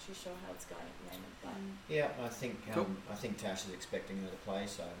 so I'm not too sure how it's going at the moment. But Yeah, I think Cool. I think Tash is expecting her to play.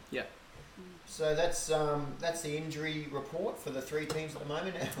 So Yeah. So that's the injury report for the three teams at the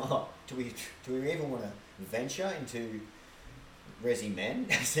moment. do we even want to venture into Resi Men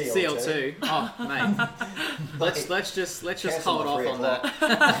CL2. Oh, mate. Let's just Cancel hold my off 3 on that.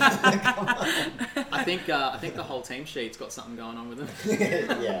 Come on. I think the whole team sheet's got something going on with them.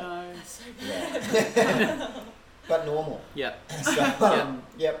 Yeah, No. that's so bad. yeah. But normal. Yeah. So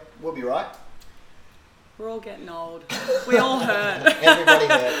yep, we'll be right. We're all getting old. We all hurt. Everybody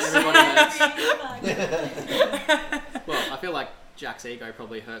hurts. Everybody hurts. Well, I feel like Jack's ego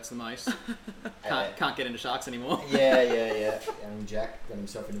probably hurts the most. Can't get into Sharks anymore. Yeah. And Jack got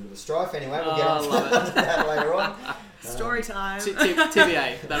himself into a bit of strife. Anyway, we'll get Oh, on love to that later on. Story time.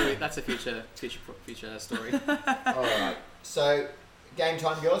 TBA. That's a future story. All right. So, game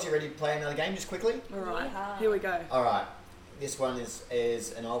time, girls. You ready to play another game just quickly? All right. Yeehaw. Here we go. All right. This one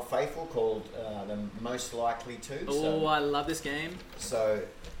is an old faithful called the Most Likely To. Oh, I love this game. So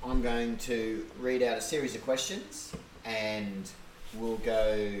I'm going to read out a series of questions, and we'll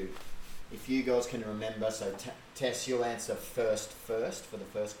go. If you girls can remember, so Tess, you'll answer first for the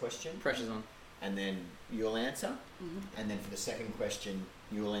first question, Pressure's on. and then you'll answer, Mm-hmm. and then for the second question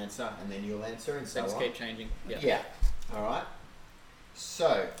you'll answer, and then you'll answer, and so Things on. keep changing. Yeah. Yeah. All right.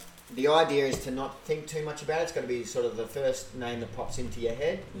 So the idea is to not think too much about it. It's got to be sort of the first name that pops into your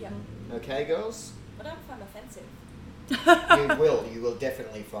head. Yeah. Okay, girls? But I don't find offensive. You will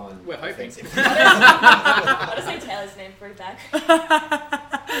definitely find We're hoping. offensive. I'll just say Taylor's name for it back.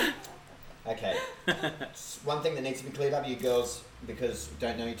 Okay. One thing that needs to be cleared up, you girls, because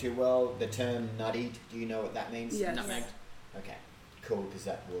don't know you too well, the term nuttied, do you know what that means? Yes. Nutmegged. Okay, cool, because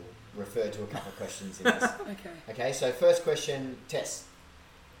that will refer to a couple of questions in this. Okay. Okay, so first question, Tess.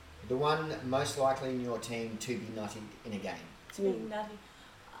 The one most likely in your team to be nutted in a game. To be nutty.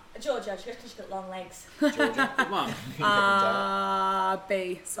 Georgia, she's got long legs. Georgia? Come on.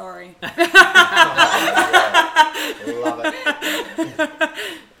 B. Sorry. Love it.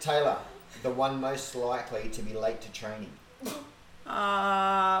 Taylor, the one most likely to be late to training.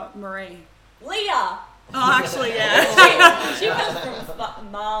 Marie. Leah! Oh, actually, yeah. She comes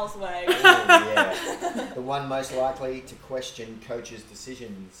from miles away. Ooh, yeah. The one most likely to question coaches'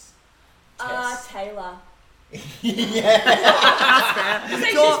 decisions. Tess. Taylor. Yeah. That's fair. I think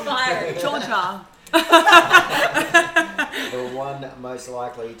she's fired. Georgia. The one most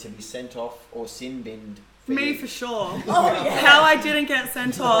likely to be sent off or sin binned. Me for sure. Oh, yeah. How I didn't get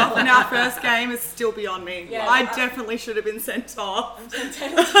sent off in our first game is still beyond me. Yeah, I definitely should have been sent off. I'm saying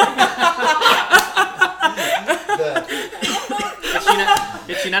Taylor.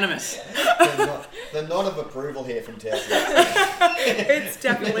 It's unanimous. The nod of approval here from Tess. It's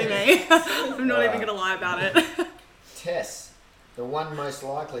definitely me. I'm not even going to lie about it. Tess, the one most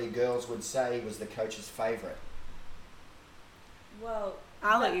likely girls would say was the coach's favourite. Well,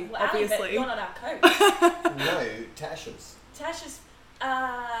 Ali, but obviously. you're not our coach. No, Tash's. Tash is,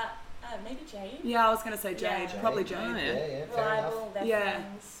 maybe Jade. Yeah, I was going to say Jade. Yeah. Probably Oh, Jade. yeah. Yeah, fair enough. Reliable, they're Yeah.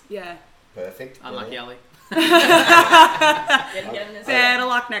 friends. Yeah. Perfect. Unlucky brilliant. Ali. Yeah, get in this. Better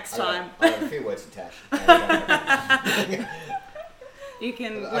luck next I time. got a few words to Tash. You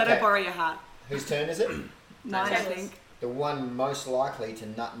can let her Okay. borrow your hat. Whose turn is it? Mine, I Taylor's. think. The one most likely to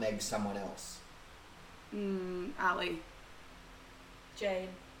nutmeg someone else. Ali. Jade.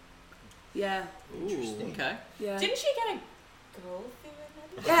 Yeah. Interesting. Ooh, okay. Yeah. Didn't she get a girl thing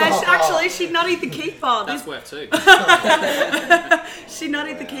with that? Yeah, actually, she nutted the keeper. That's worth two. She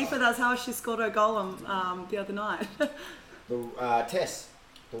nutted the Wow. keeper. That's how she scored her goal the other night. The Tess,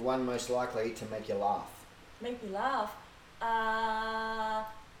 the one most likely to make you laugh. Make me laugh. Oh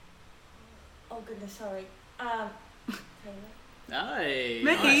goodness, sorry. Taylor. Hey.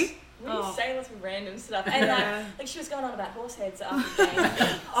 Me? Nice. We Oh. say lots of random stuff, and Yeah. like she was going on about horse heads after the game. So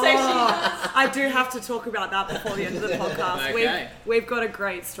Oh, I do have to talk about that before the end of the podcast. Okay. We've got a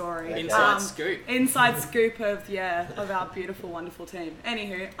great story. Okay. Inside scoop. Inside scoop of our beautiful, wonderful team.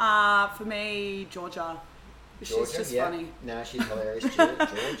 Anywho, for me, Georgia. She's Georgia, just yeah. funny. No, she's hilarious.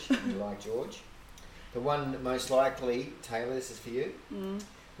 George, you like George. The one most likely, Taylor, this is for you.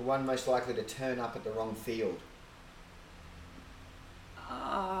 The one most likely to turn up at the wrong field.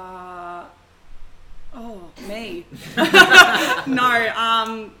 Me.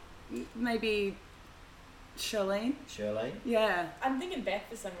 No, maybe Charlene. Shirley. Yeah. I'm thinking Beth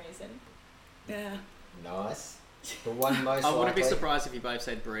for some reason. Yeah. Nice. The one most I wouldn't be likely- surprised if you both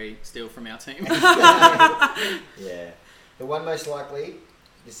said Brie, still from our team. Yeah. The one most likely,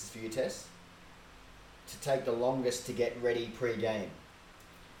 this is for you, Tess, to take the longest to get ready pre-game.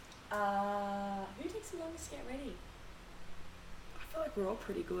 Who takes the longest to get ready? I feel like we're all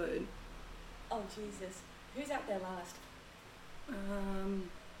pretty good. Oh, Jesus. Who's out there last?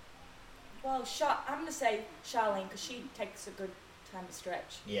 Well, I'm going to say Charlene because she takes a good time to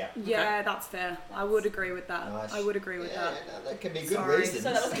stretch. Yeah. Yeah, that's fair. I would agree with that. Nice. I would agree with Yeah, that. no, that can be good Sorry. reasons.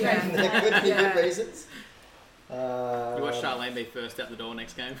 So that was a Yeah. great There could be Yeah. good reasons. You watch Charlene be first out the door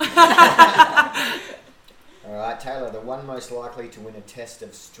next game. All right, Taylor, the one most likely to win a test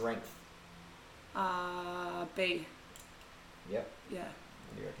of strength. B. Yep. Yeah.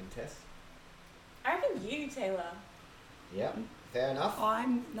 What do you reckon, Tess? I reckon you, Taylor. Yep. Fair enough.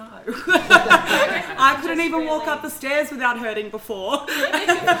 No. I couldn't Just even walk really- up the stairs without hurting before.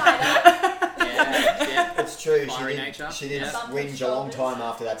 Yeah. It's true. Fiery nature. She did Yeah. whinge a long Shoulders. time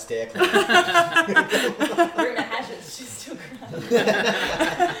after that stair climb. Runa Hashes, she's still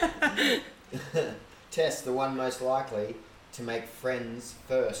crying. Tess, the one most likely to make friends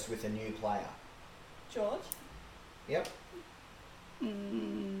first with a new player. George? Yep.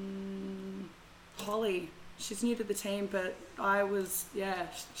 Holly. She's new to the team, but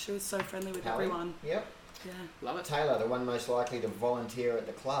she was so friendly with Hallie? everyone. Yep. Yeah. Love it. Taylor, the one most likely to volunteer at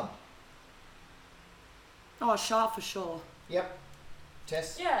the club. Oh, Sharp for sure. Yep.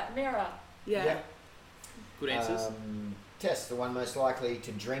 Tess? Yeah, Mira. Yeah. Yep. Good answers. Tess, the one most likely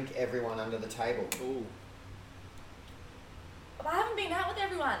to drink everyone under the table. Ooh. But I haven't been out with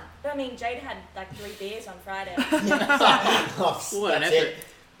everyone. But I mean, Jade had like 3 beers on Friday. Oh, What an that's effort. it.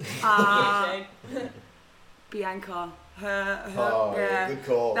 Yeah, Jade. Bianca. Her Oh, yeah. good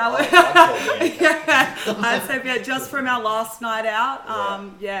call. That was- I'd call Bianca. Yeah, I'd say just from our last night out,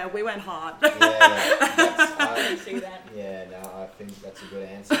 we went hard. Yeah, I see that. yeah, no, I think that's a good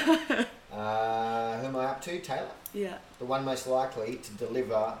answer. Who am I up to? Taylor? Yeah. The one most likely to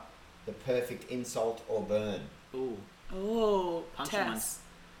deliver the perfect insult or burn. Ooh. Oh, Punchline. Tess.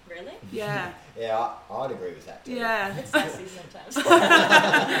 Really? Yeah. Yeah, I'd agree with that too. Yeah. It's sassy sometimes.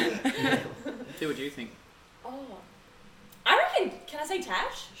 See what you think. Oh. I reckon, can I say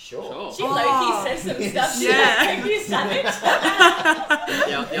Tash? Sure. Sure. She Oh. low-key says some stuff. She Yeah. just make me a savage.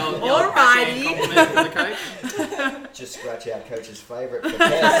 Yeah, Alrighty. compliment from the coach. Just scratch out coach's favourite for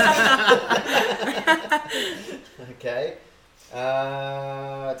Tess. Okay.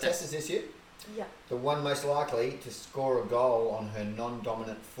 Tess, is this you? Yeah. The one most likely to score a goal on her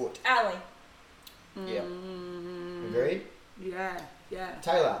non-dominant foot. Ali. Yep. Agreed? Yeah. Yeah.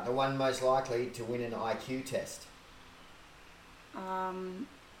 Taylor, the one most likely to win an IQ test.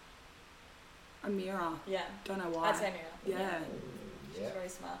 Amira. Yeah. Don't know why. I'd say Mira. Yeah. She's Yep. very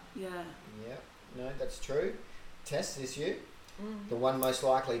smart. Yeah. Yep. No, that's true. Tess, is this you? The one most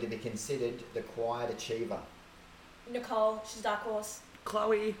likely to be considered the quiet achiever. Nicole, she's dark horse.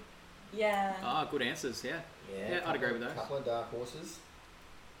 Chloe. Yeah. Ah, good answers, yeah. Yeah, I'd agree with those. Couple of dark horses.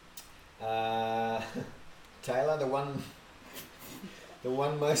 Taylor, the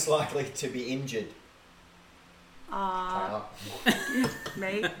one most likely to be injured. Taylor.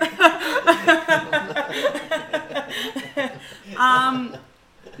 Me.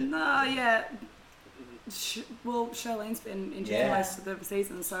 No, yeah. Charlene's been injured Yeah. most of the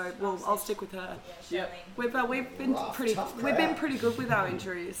season, so I'll stick with her. Yeah, Yep. Charlene. We've been Rough, pretty tough we've been crowd. pretty good with our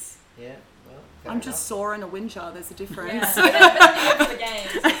injuries. Yeah. Well, fair I'm just enough. sore and a whinger. There's a difference. Yeah. But then you go for the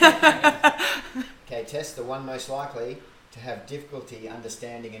games. Okay, Tess, the one most likely to have difficulty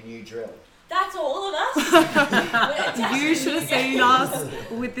understanding a new drill. That's all of us. You should have seen us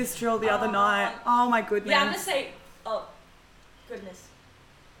with this drill the other night. Oh my goodness. Yeah, I'm gonna say. Oh, goodness.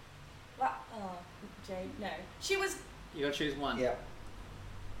 What? Oh, Jade. No, she was. You gotta choose one. Yep.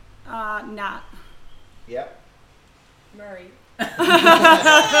 Nat. Yep. Murray.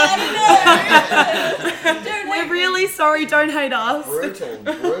 We're really sorry. Don't hate us. Brutal We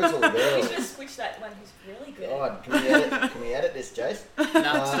girl. should have switched that one who's really good. God, can we edit this, Jace?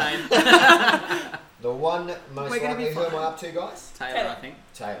 No, it's staying. The one most We're gonna be likely, who am I fine. up to, guys? Taylor, I think.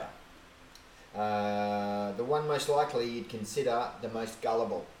 Taylor. The one most likely you'd consider the most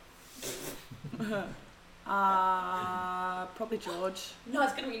gullible. Probably George. No,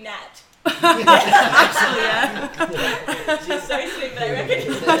 it's gonna be Nat. Actually, yeah. She's so sweet, but I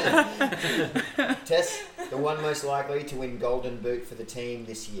reckon. Tess, the one most likely to win Golden Boot for the team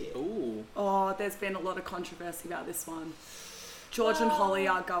this year. Ooh. Oh, there's been a lot of controversy about this one. George and Holly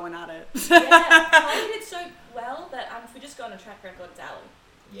are going at it. Yeah, Holly did so well that if we just go on a track record, it's Ali.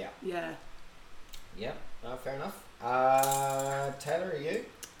 Yeah. Yeah. Yep. Fair enough. Taylor, are you?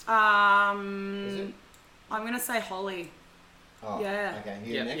 Is it? I'm gonna say Holly. Oh, Yeah. Okay.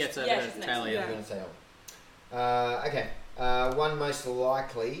 You Yeah, next? yeah, so Yeah, she's next. Taylor, You're Yeah. going to say Holly. Okay. One most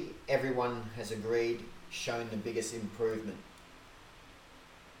likely, everyone has agreed, shown the biggest improvement.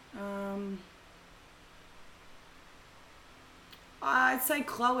 I'd say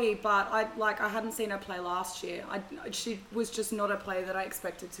Chloe, but I hadn't seen her play last year. She was just not a player that I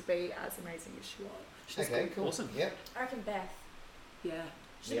expected to be as amazing as she was. She's Okay, good. cool. Awesome. Yep. I reckon Beth. Yeah.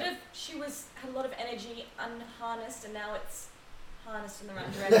 Yeah. She had a lot of energy unharnessed, and now it's harnessed in the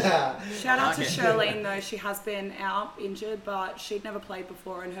right direction. Shout out to Okay. Charlene though. She has been out injured, but she'd never played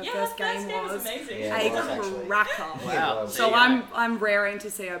before, and her Yeah, first her game was was amazing. Yeah, a it was actually. cracker. Wow. It was. So There you go. I'm raring to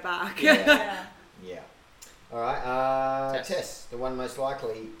see her back. Yeah. Yeah. Yeah. All right. Tess. Tess, the one most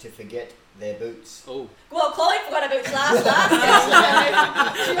likely to forget their boots. Oh, Well, Chloe forgot her boots last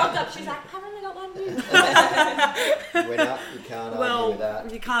game. She rocked up. She's like, I've only got one boot. Winner, you can't argue Well, with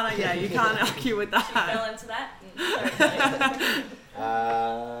that. you can't argue with She that. fell into that. Sorry,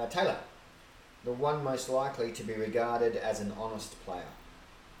 Chloe. Taylor, the one most likely to be regarded as an honest player.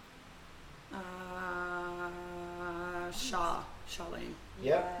 Charlene.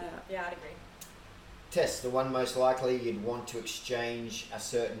 Yep. Yeah, I'd agree. Tess, the one most likely you'd want to exchange a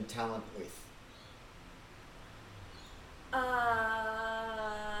certain talent with.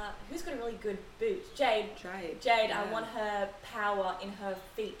 Who's got a really good boot? Jade. Jade. Jade, Yeah. I want her power in her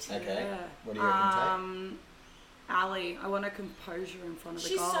feet. Okay. Yeah. What do you reckon, Ali, I want her composure in front of the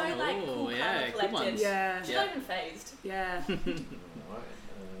She's goal. so like Oh, cool, yeah, calm, good collected. ones. Yeah. She's Yeah. not even phased. Yeah. Tate? Alright,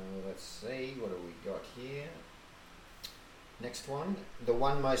 let's see, what have we got here? Next one, the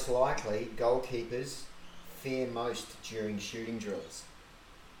one most likely goalkeepers fear most during shooting drills.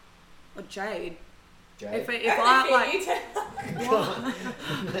 Or Jade. Jade? If I like, You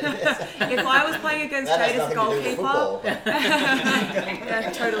if I was playing against that Jade has as a nothing to do with goalkeeper, football.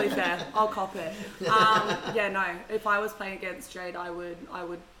 yeah, totally fair. I'll cop it. Yeah, no. If I was playing against Jade, I would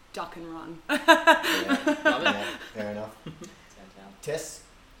duck and run. Yeah, fair enough. Tess,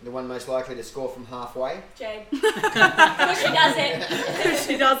 the one most likely to score from halfway. Jade. Because she does it. If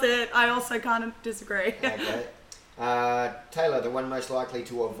she does it, I also kind of disagree. Okay. Taylor, the one most likely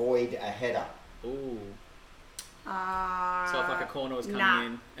to avoid a header. ooh. So if like a corner was coming nah.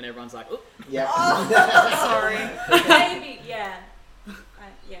 in and everyone's like, oh, Yep. Sorry. Maybe, yeah.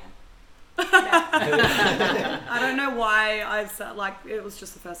 Yeah. I don't know why I've said it was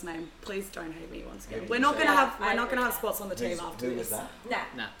just the first name. Please don't hate me once again. Who We're did not you gonna say? have we're not gonna have spots on the team after Who was this. that?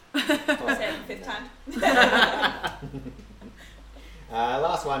 Nah. nah. I said it 5th time.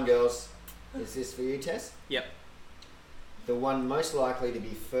 Last one, girls. Is this for you, Tess? Yep. The one most likely to be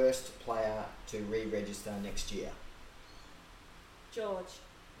first player to re-register next year. George.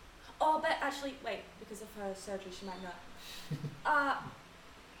 Oh, but actually, wait, because of her surgery, she might not.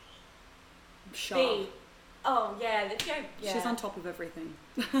 Sure. B. Oh, yeah. Yeah. She's on top of everything.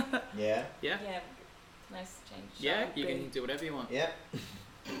 Yeah. Yeah. Yeah. Nice change. Yeah, you B. can do whatever you want. Yeah.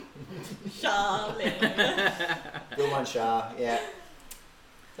 Charlene. Good one, Shah. Yeah.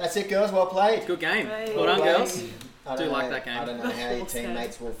 That's it, girls. Well played. Good game. Hey. Well done, Well girls. played. I Do don't like know- that game. I don't know how your What's that?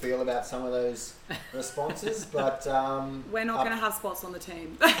 teammates will feel about some of those responses, but We're not up, gonna have spots on the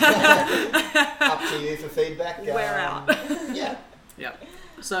team. up to you for feedback. We're out. Yeah. Yep.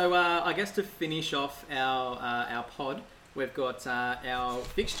 So I guess to finish off our pod, we've got our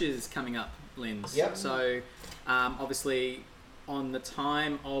fixtures coming up, Linz. Yep. So obviously on the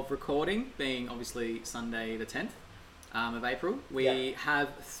time of recording, being obviously Sunday the 10th of April, we Yep. have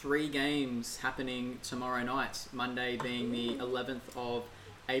 3 games happening tomorrow night. Monday being the 11th of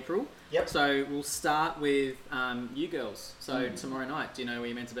April. Yep. So we'll start with you girls. So tomorrow night, do you know where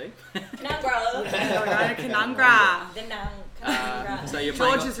you're meant to be? Conungra. Conungra. The Conungra. So you're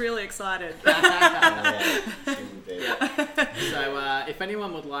playing. George is really excited. Yeah, shouldn't be. So if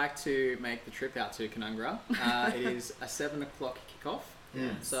anyone would like to make the trip out to Conungra, it is a 7 o'clock kickoff.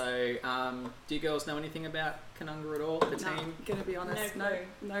 Mm. So do you girls know anything about Conungra at all, the No, team? gonna be honest,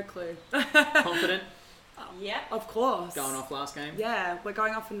 no clue. Confident? Yep. Of course. Going off last game? Yeah, we're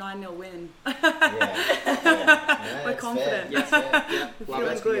going off a 9-0 win. Yeah. No, We're it's confident. Fair. It's fair. Yeah, love Feeling it.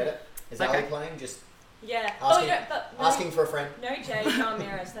 Let's good. get it. Is Okay. Ali playing? Just Yeah. Asking- no, but no, asking for a friend. No Jade, no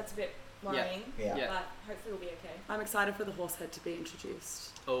Amiris. That's a bit worrying. Yeah. Yeah. But hopefully we'll be okay. I'm excited for the horse head to be introduced.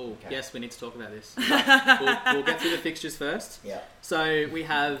 Oh, Okay. yes, we need to talk about this. we'll get through the fixtures first. Yeah. So we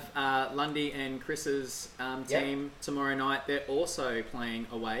have Lundy and Chris's Yep. team tomorrow night. They're also playing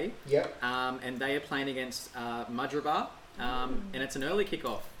away. Yep. And they are playing against Madrabar. And it's an early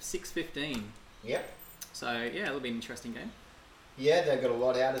kickoff, 6:15. Yep. So yeah, it'll be an interesting game. Yeah, they've got a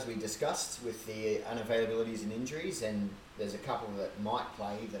lot out as we discussed with the unavailabilities and injuries, and there's a couple that might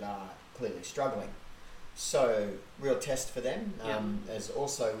play that are clearly struggling. So, real test for them. As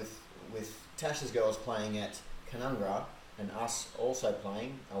also with Tasha's girls playing at Canungra and us also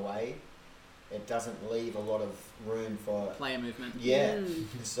playing away, it doesn't leave a lot of room for Player movement. Yeah,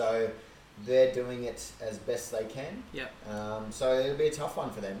 so they're doing it as best they can. Yep. So it'll be a tough one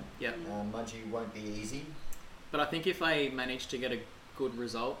for them. Yep. Mudgee won't be easy. But I think if they manage to get a good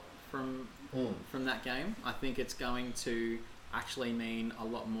result from that game, I think it's going to actually mean a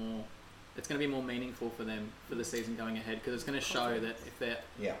lot more. It's going to be more meaningful for them for the season going ahead, because it's going to show that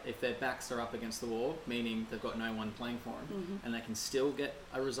if their backs are up against the wall, meaning they've got no one playing for them, and they can still get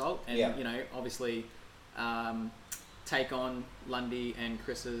a result, and you know, obviously take on Lundy and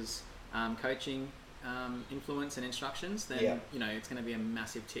Chris's coaching influence and instructions, then you know, it's going to be a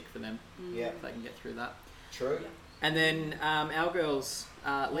massive tick for them if they can get through that. True. And then our girls,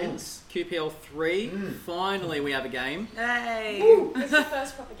 Linz, QPL 3. Finally, we have a game. Hey! It's the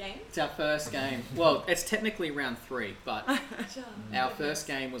first proper game. It's our first game. Well, it's technically round 3, but our first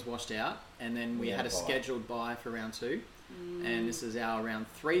game was washed out, and then we had a scheduled bye for round 2. And this is our round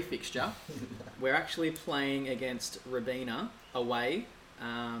 3 fixture. We're actually playing against Rabina away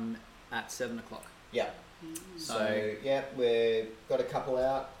at 7 o'clock. Yeah. So yeah, we've got a couple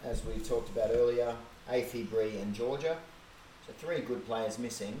out, as we talked about earlier. Afi, Bree and Georgia. So 3 good players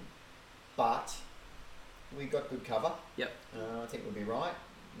missing, but we got good cover. Yep. I think we'll be right.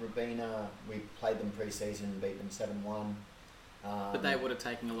 Rabina, we played them pre-season and beat them 7-1. But they would have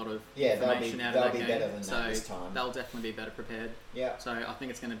taken a lot of they'll information out of that be game. better than so that this time. They'll definitely be better prepared. Yeah. So I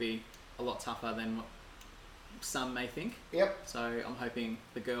think it's going to be a lot tougher than what some may think. Yep. So I'm hoping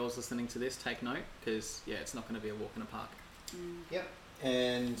the girls listening to this take note, because it's not going to be a walk in the park. Yep.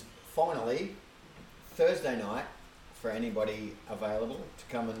 And finally, Thursday night, for anybody available to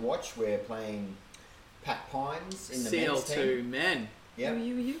come and watch, we're playing Pack Pines in the men's team. CL2 men. Yep.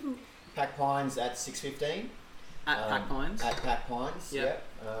 You. Pack Pines at 6:15. At Pack Pines. At Pack Pines. Yep.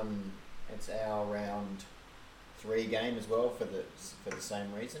 It's our round 3 game as well for the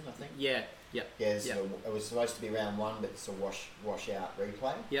same reason, I think. Yeah. Yep. Yeah. It was supposed to be round 1, but it's a wash out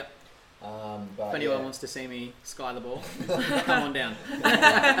replay. Yep. But if anyone wants to see me sky the ball, come on down.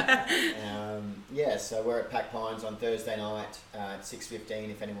 So we're at Pack Pines on Thursday night at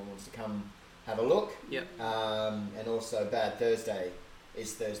 6:15. If anyone wants to come have a look. Yep. And also Bad Thursday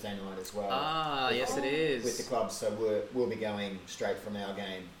is Thursday night as well. Yes it is. With the club, so we'll be going straight from our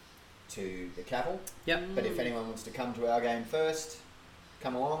game to the Cavill. Yep. But if anyone wants to come to our game first,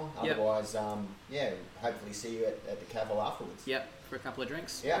 come along. Yep. Otherwise, hopefully see you at the Cavill afterwards. Yep. For a couple of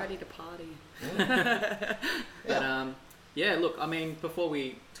drinks. Yeah. Ready to party. But look, I mean, before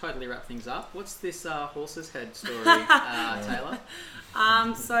we totally wrap things up, what's this horse's head story, Taylor?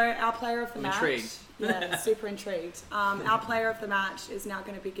 So our player of the match. Intrigued. Yeah, super intrigued. Our player of the match is now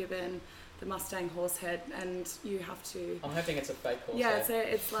going to be given the Mustang horse head, and you have to. I'm hoping it's a fake horse Yeah, head.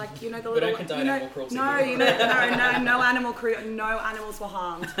 it's like, you know, the We little. don't condone animal cruelty. No, no animals were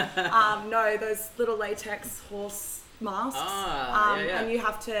harmed. No, those little latex horse masks. And you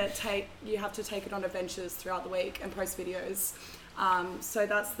have to take it on adventures throughout the week and post videos. So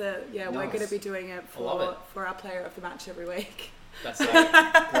that's we're going to be doing it for our player of the match every week. That's it.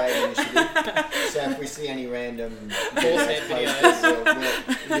 Great initiative. So if we see any random Horse head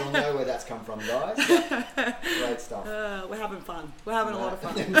videos, you'll know where that's come from, guys. Great stuff. We're having fun. We're having a lot of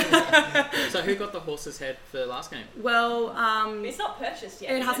fun. So who got the horse's head for the last game? Well, It's not purchased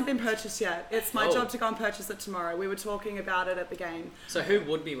yet. it hasn't been purchased yet. It's my job to go and purchase it tomorrow. We were talking about it at the game. So who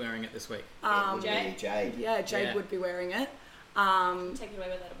would be wearing it this week? Jade. Yeah, Jade Yeah. would be wearing it. Take it away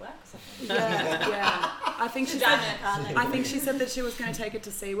with that at work or something. Yeah. I think she said. I think she said that she was going to take it to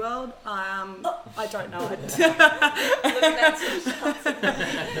SeaWorld. I don't know.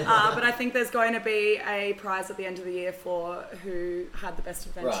 But I think there's going to be a prize at the end of the year for who had the best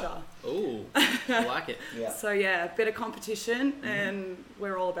adventure. Right. Ooh, I like it. Yeah. So yeah, a bit of competition, and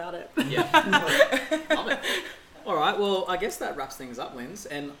we're all about it. Yeah. Love it. All right, well, I guess that wraps things up, Linz.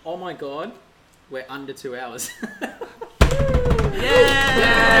 And oh my God, we're under 2 hours.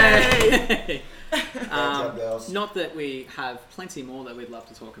 Yay! Great job, girls. Not that we have plenty more that we'd love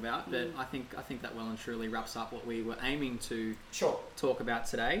to talk about, but I think that well and truly wraps up what we were aiming to talk about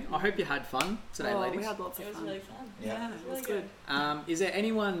today. I hope you had fun today, ladies. We had lots of It was fun. really fun. Yeah. It was good. Is there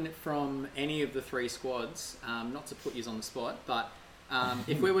anyone from any of the 3 squads, not to put you on the spot, but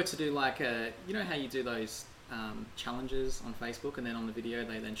if we were to do like you know how you do those challenges on Facebook, and then on the video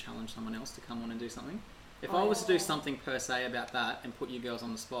they then challenge someone else to come on and do something? If I was to do something per se about that and put you girls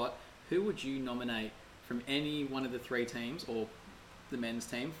on the spot, who would you nominate from any one of the 3 teams, or the men's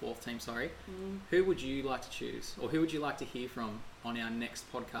team, fourth team, sorry, who would you like to choose, or who would you like to hear from on our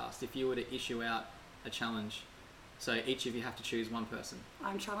next podcast if you were to issue out a challenge? So each of you have to choose one person.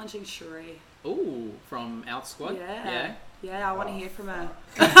 I'm challenging Cherie. Ooh, from our squad? Yeah. Yeah, I want to hear from her.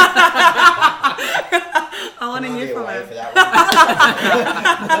 I I want to hear from her. For that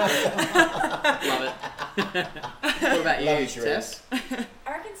Love it. What about Love you, you, Cherie. Tess? I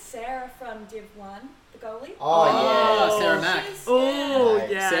reckon Sarah from Div 1, the goalie. Oh, Oh, Sarah Mack. She's- Oh,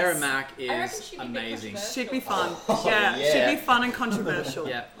 Nice. yes. Sarah Mack I reckon is she'd be a bit amazing. controversial. She'd be fun. Oh, yeah, yeah. she'd be fun and controversial.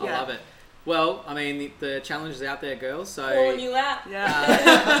 Yeah, I love it. Well, I mean, the challenge is out there, girls. So Calling you out.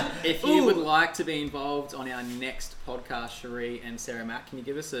 Yeah. if you Ooh. would like to be involved on our next podcast, Cherie and Sarah Mack, can you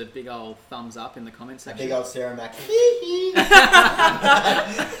give us a big old thumbs up in the comment section? Big old Sarah Mack.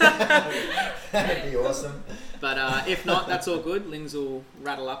 That'd be awesome. But if not, that's all good. Linz will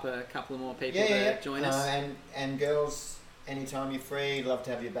rattle up a couple more people to join us. And girls, anytime you're free, love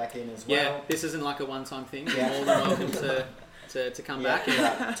to have you back in as well. Yeah, this isn't like a one-time thing. You're Yeah. more than welcome to come Yeah, back and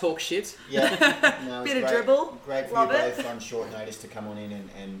yeah. talk shit. Yeah, no, it's Bit of great, dribble. Great for Love you it. both on short notice to come on in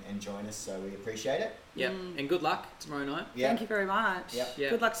and join us, so we appreciate it. Yep. And good luck tomorrow night. Yeah. Thank you very much. Yep. Yeah.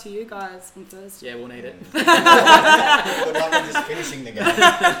 Good luck to you guys on Thursday. Yeah, we'll need it. Good luck on just finishing the game.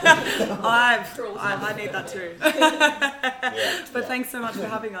 I need that too. Yeah, But yeah. thanks so much for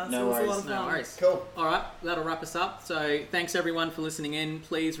having us. No it was worries. a lot of fun. No worries. Cool. All right, that'll wrap us up. So thanks everyone for listening in.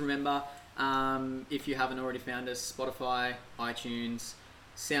 Please remember, if you haven't already found us, Spotify, iTunes,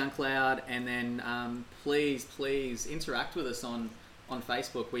 SoundCloud, and then please interact with us on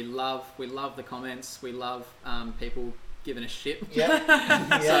Facebook. We love the comments. We love people giving us shit.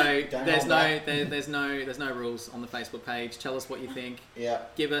 Yeah. So Don't there's hold no back. there's no rules on the Facebook page. Tell us what you think. Yeah.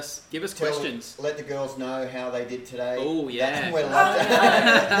 Give us Tell- questions. Let the girls know how they did today. Oh, yeah. We'd love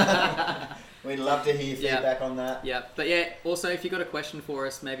to. We'd love to hear Yeah. feedback on that. Yeah, but yeah. Also, if you've got a question for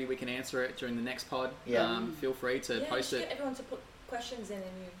us, maybe we can answer it during the next pod. Yeah. Feel free to Yeah, post you should it. get everyone to put questions in and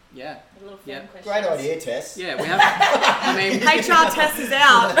you Yeah. a little Yeah. fun questions. Great idea, Tess. Yeah, we have. I mean, HR test is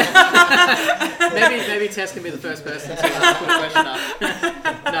out. maybe Tess can be the first person to put a question up.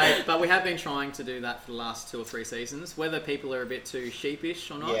 No, but we have been trying to do that for the last 2 or 3 seasons. Whether people are a bit too sheepish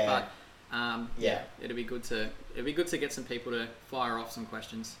or not, Yeah. but Yeah. it'd be good to get some people to fire off some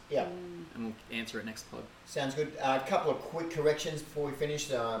questions, Yeah. and we'll answer it next pod. Sounds good. A couple of quick corrections before we finish.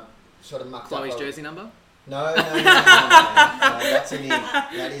 Sort of mucked Chloe's up. jersey number. No, that's in ink.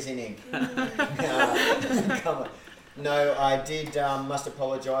 That is in ink. Come on. No, I did. Must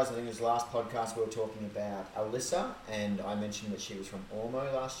apologise. I think it was last podcast we were talking about Alyssa, and I mentioned that she was from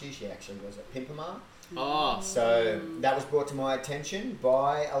Ormo last year. She actually was at Pimpamar. Oh, So that was brought to my attention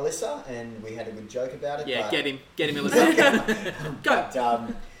by Alyssa, and we had a good joke about it. yeah, but, get him, Alyssa. But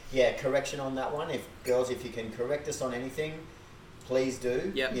yeah, correction on that one. If you can correct us on anything, please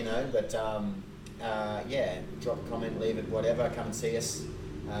do. Yep. You know, but yeah, drop a comment, leave it, whatever. Come and see us.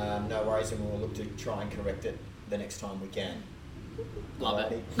 No worries, and we'll look to try and correct it the next time we can. Love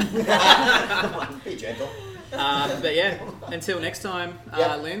it. Alrighty. Be gentle. But yeah, until next time,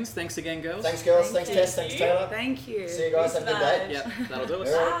 Yep. Linz, thanks again, girls. Thanks, girls. Thank Thanks, you. Tess. Thanks, Taylor. Thank you. See you guys. Have a good day. Yep, that'll do us.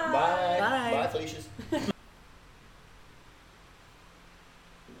 Alright, bye. Bye. Bye, Felicia's.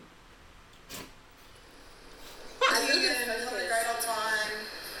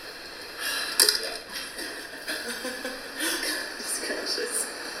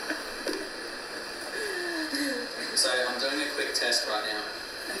 So I'm doing a quick test right now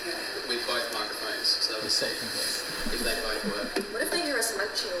with both microphones, so we'll see if they both work. What if they hear us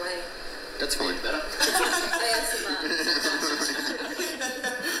munching away? That's fine. Better. ASMR.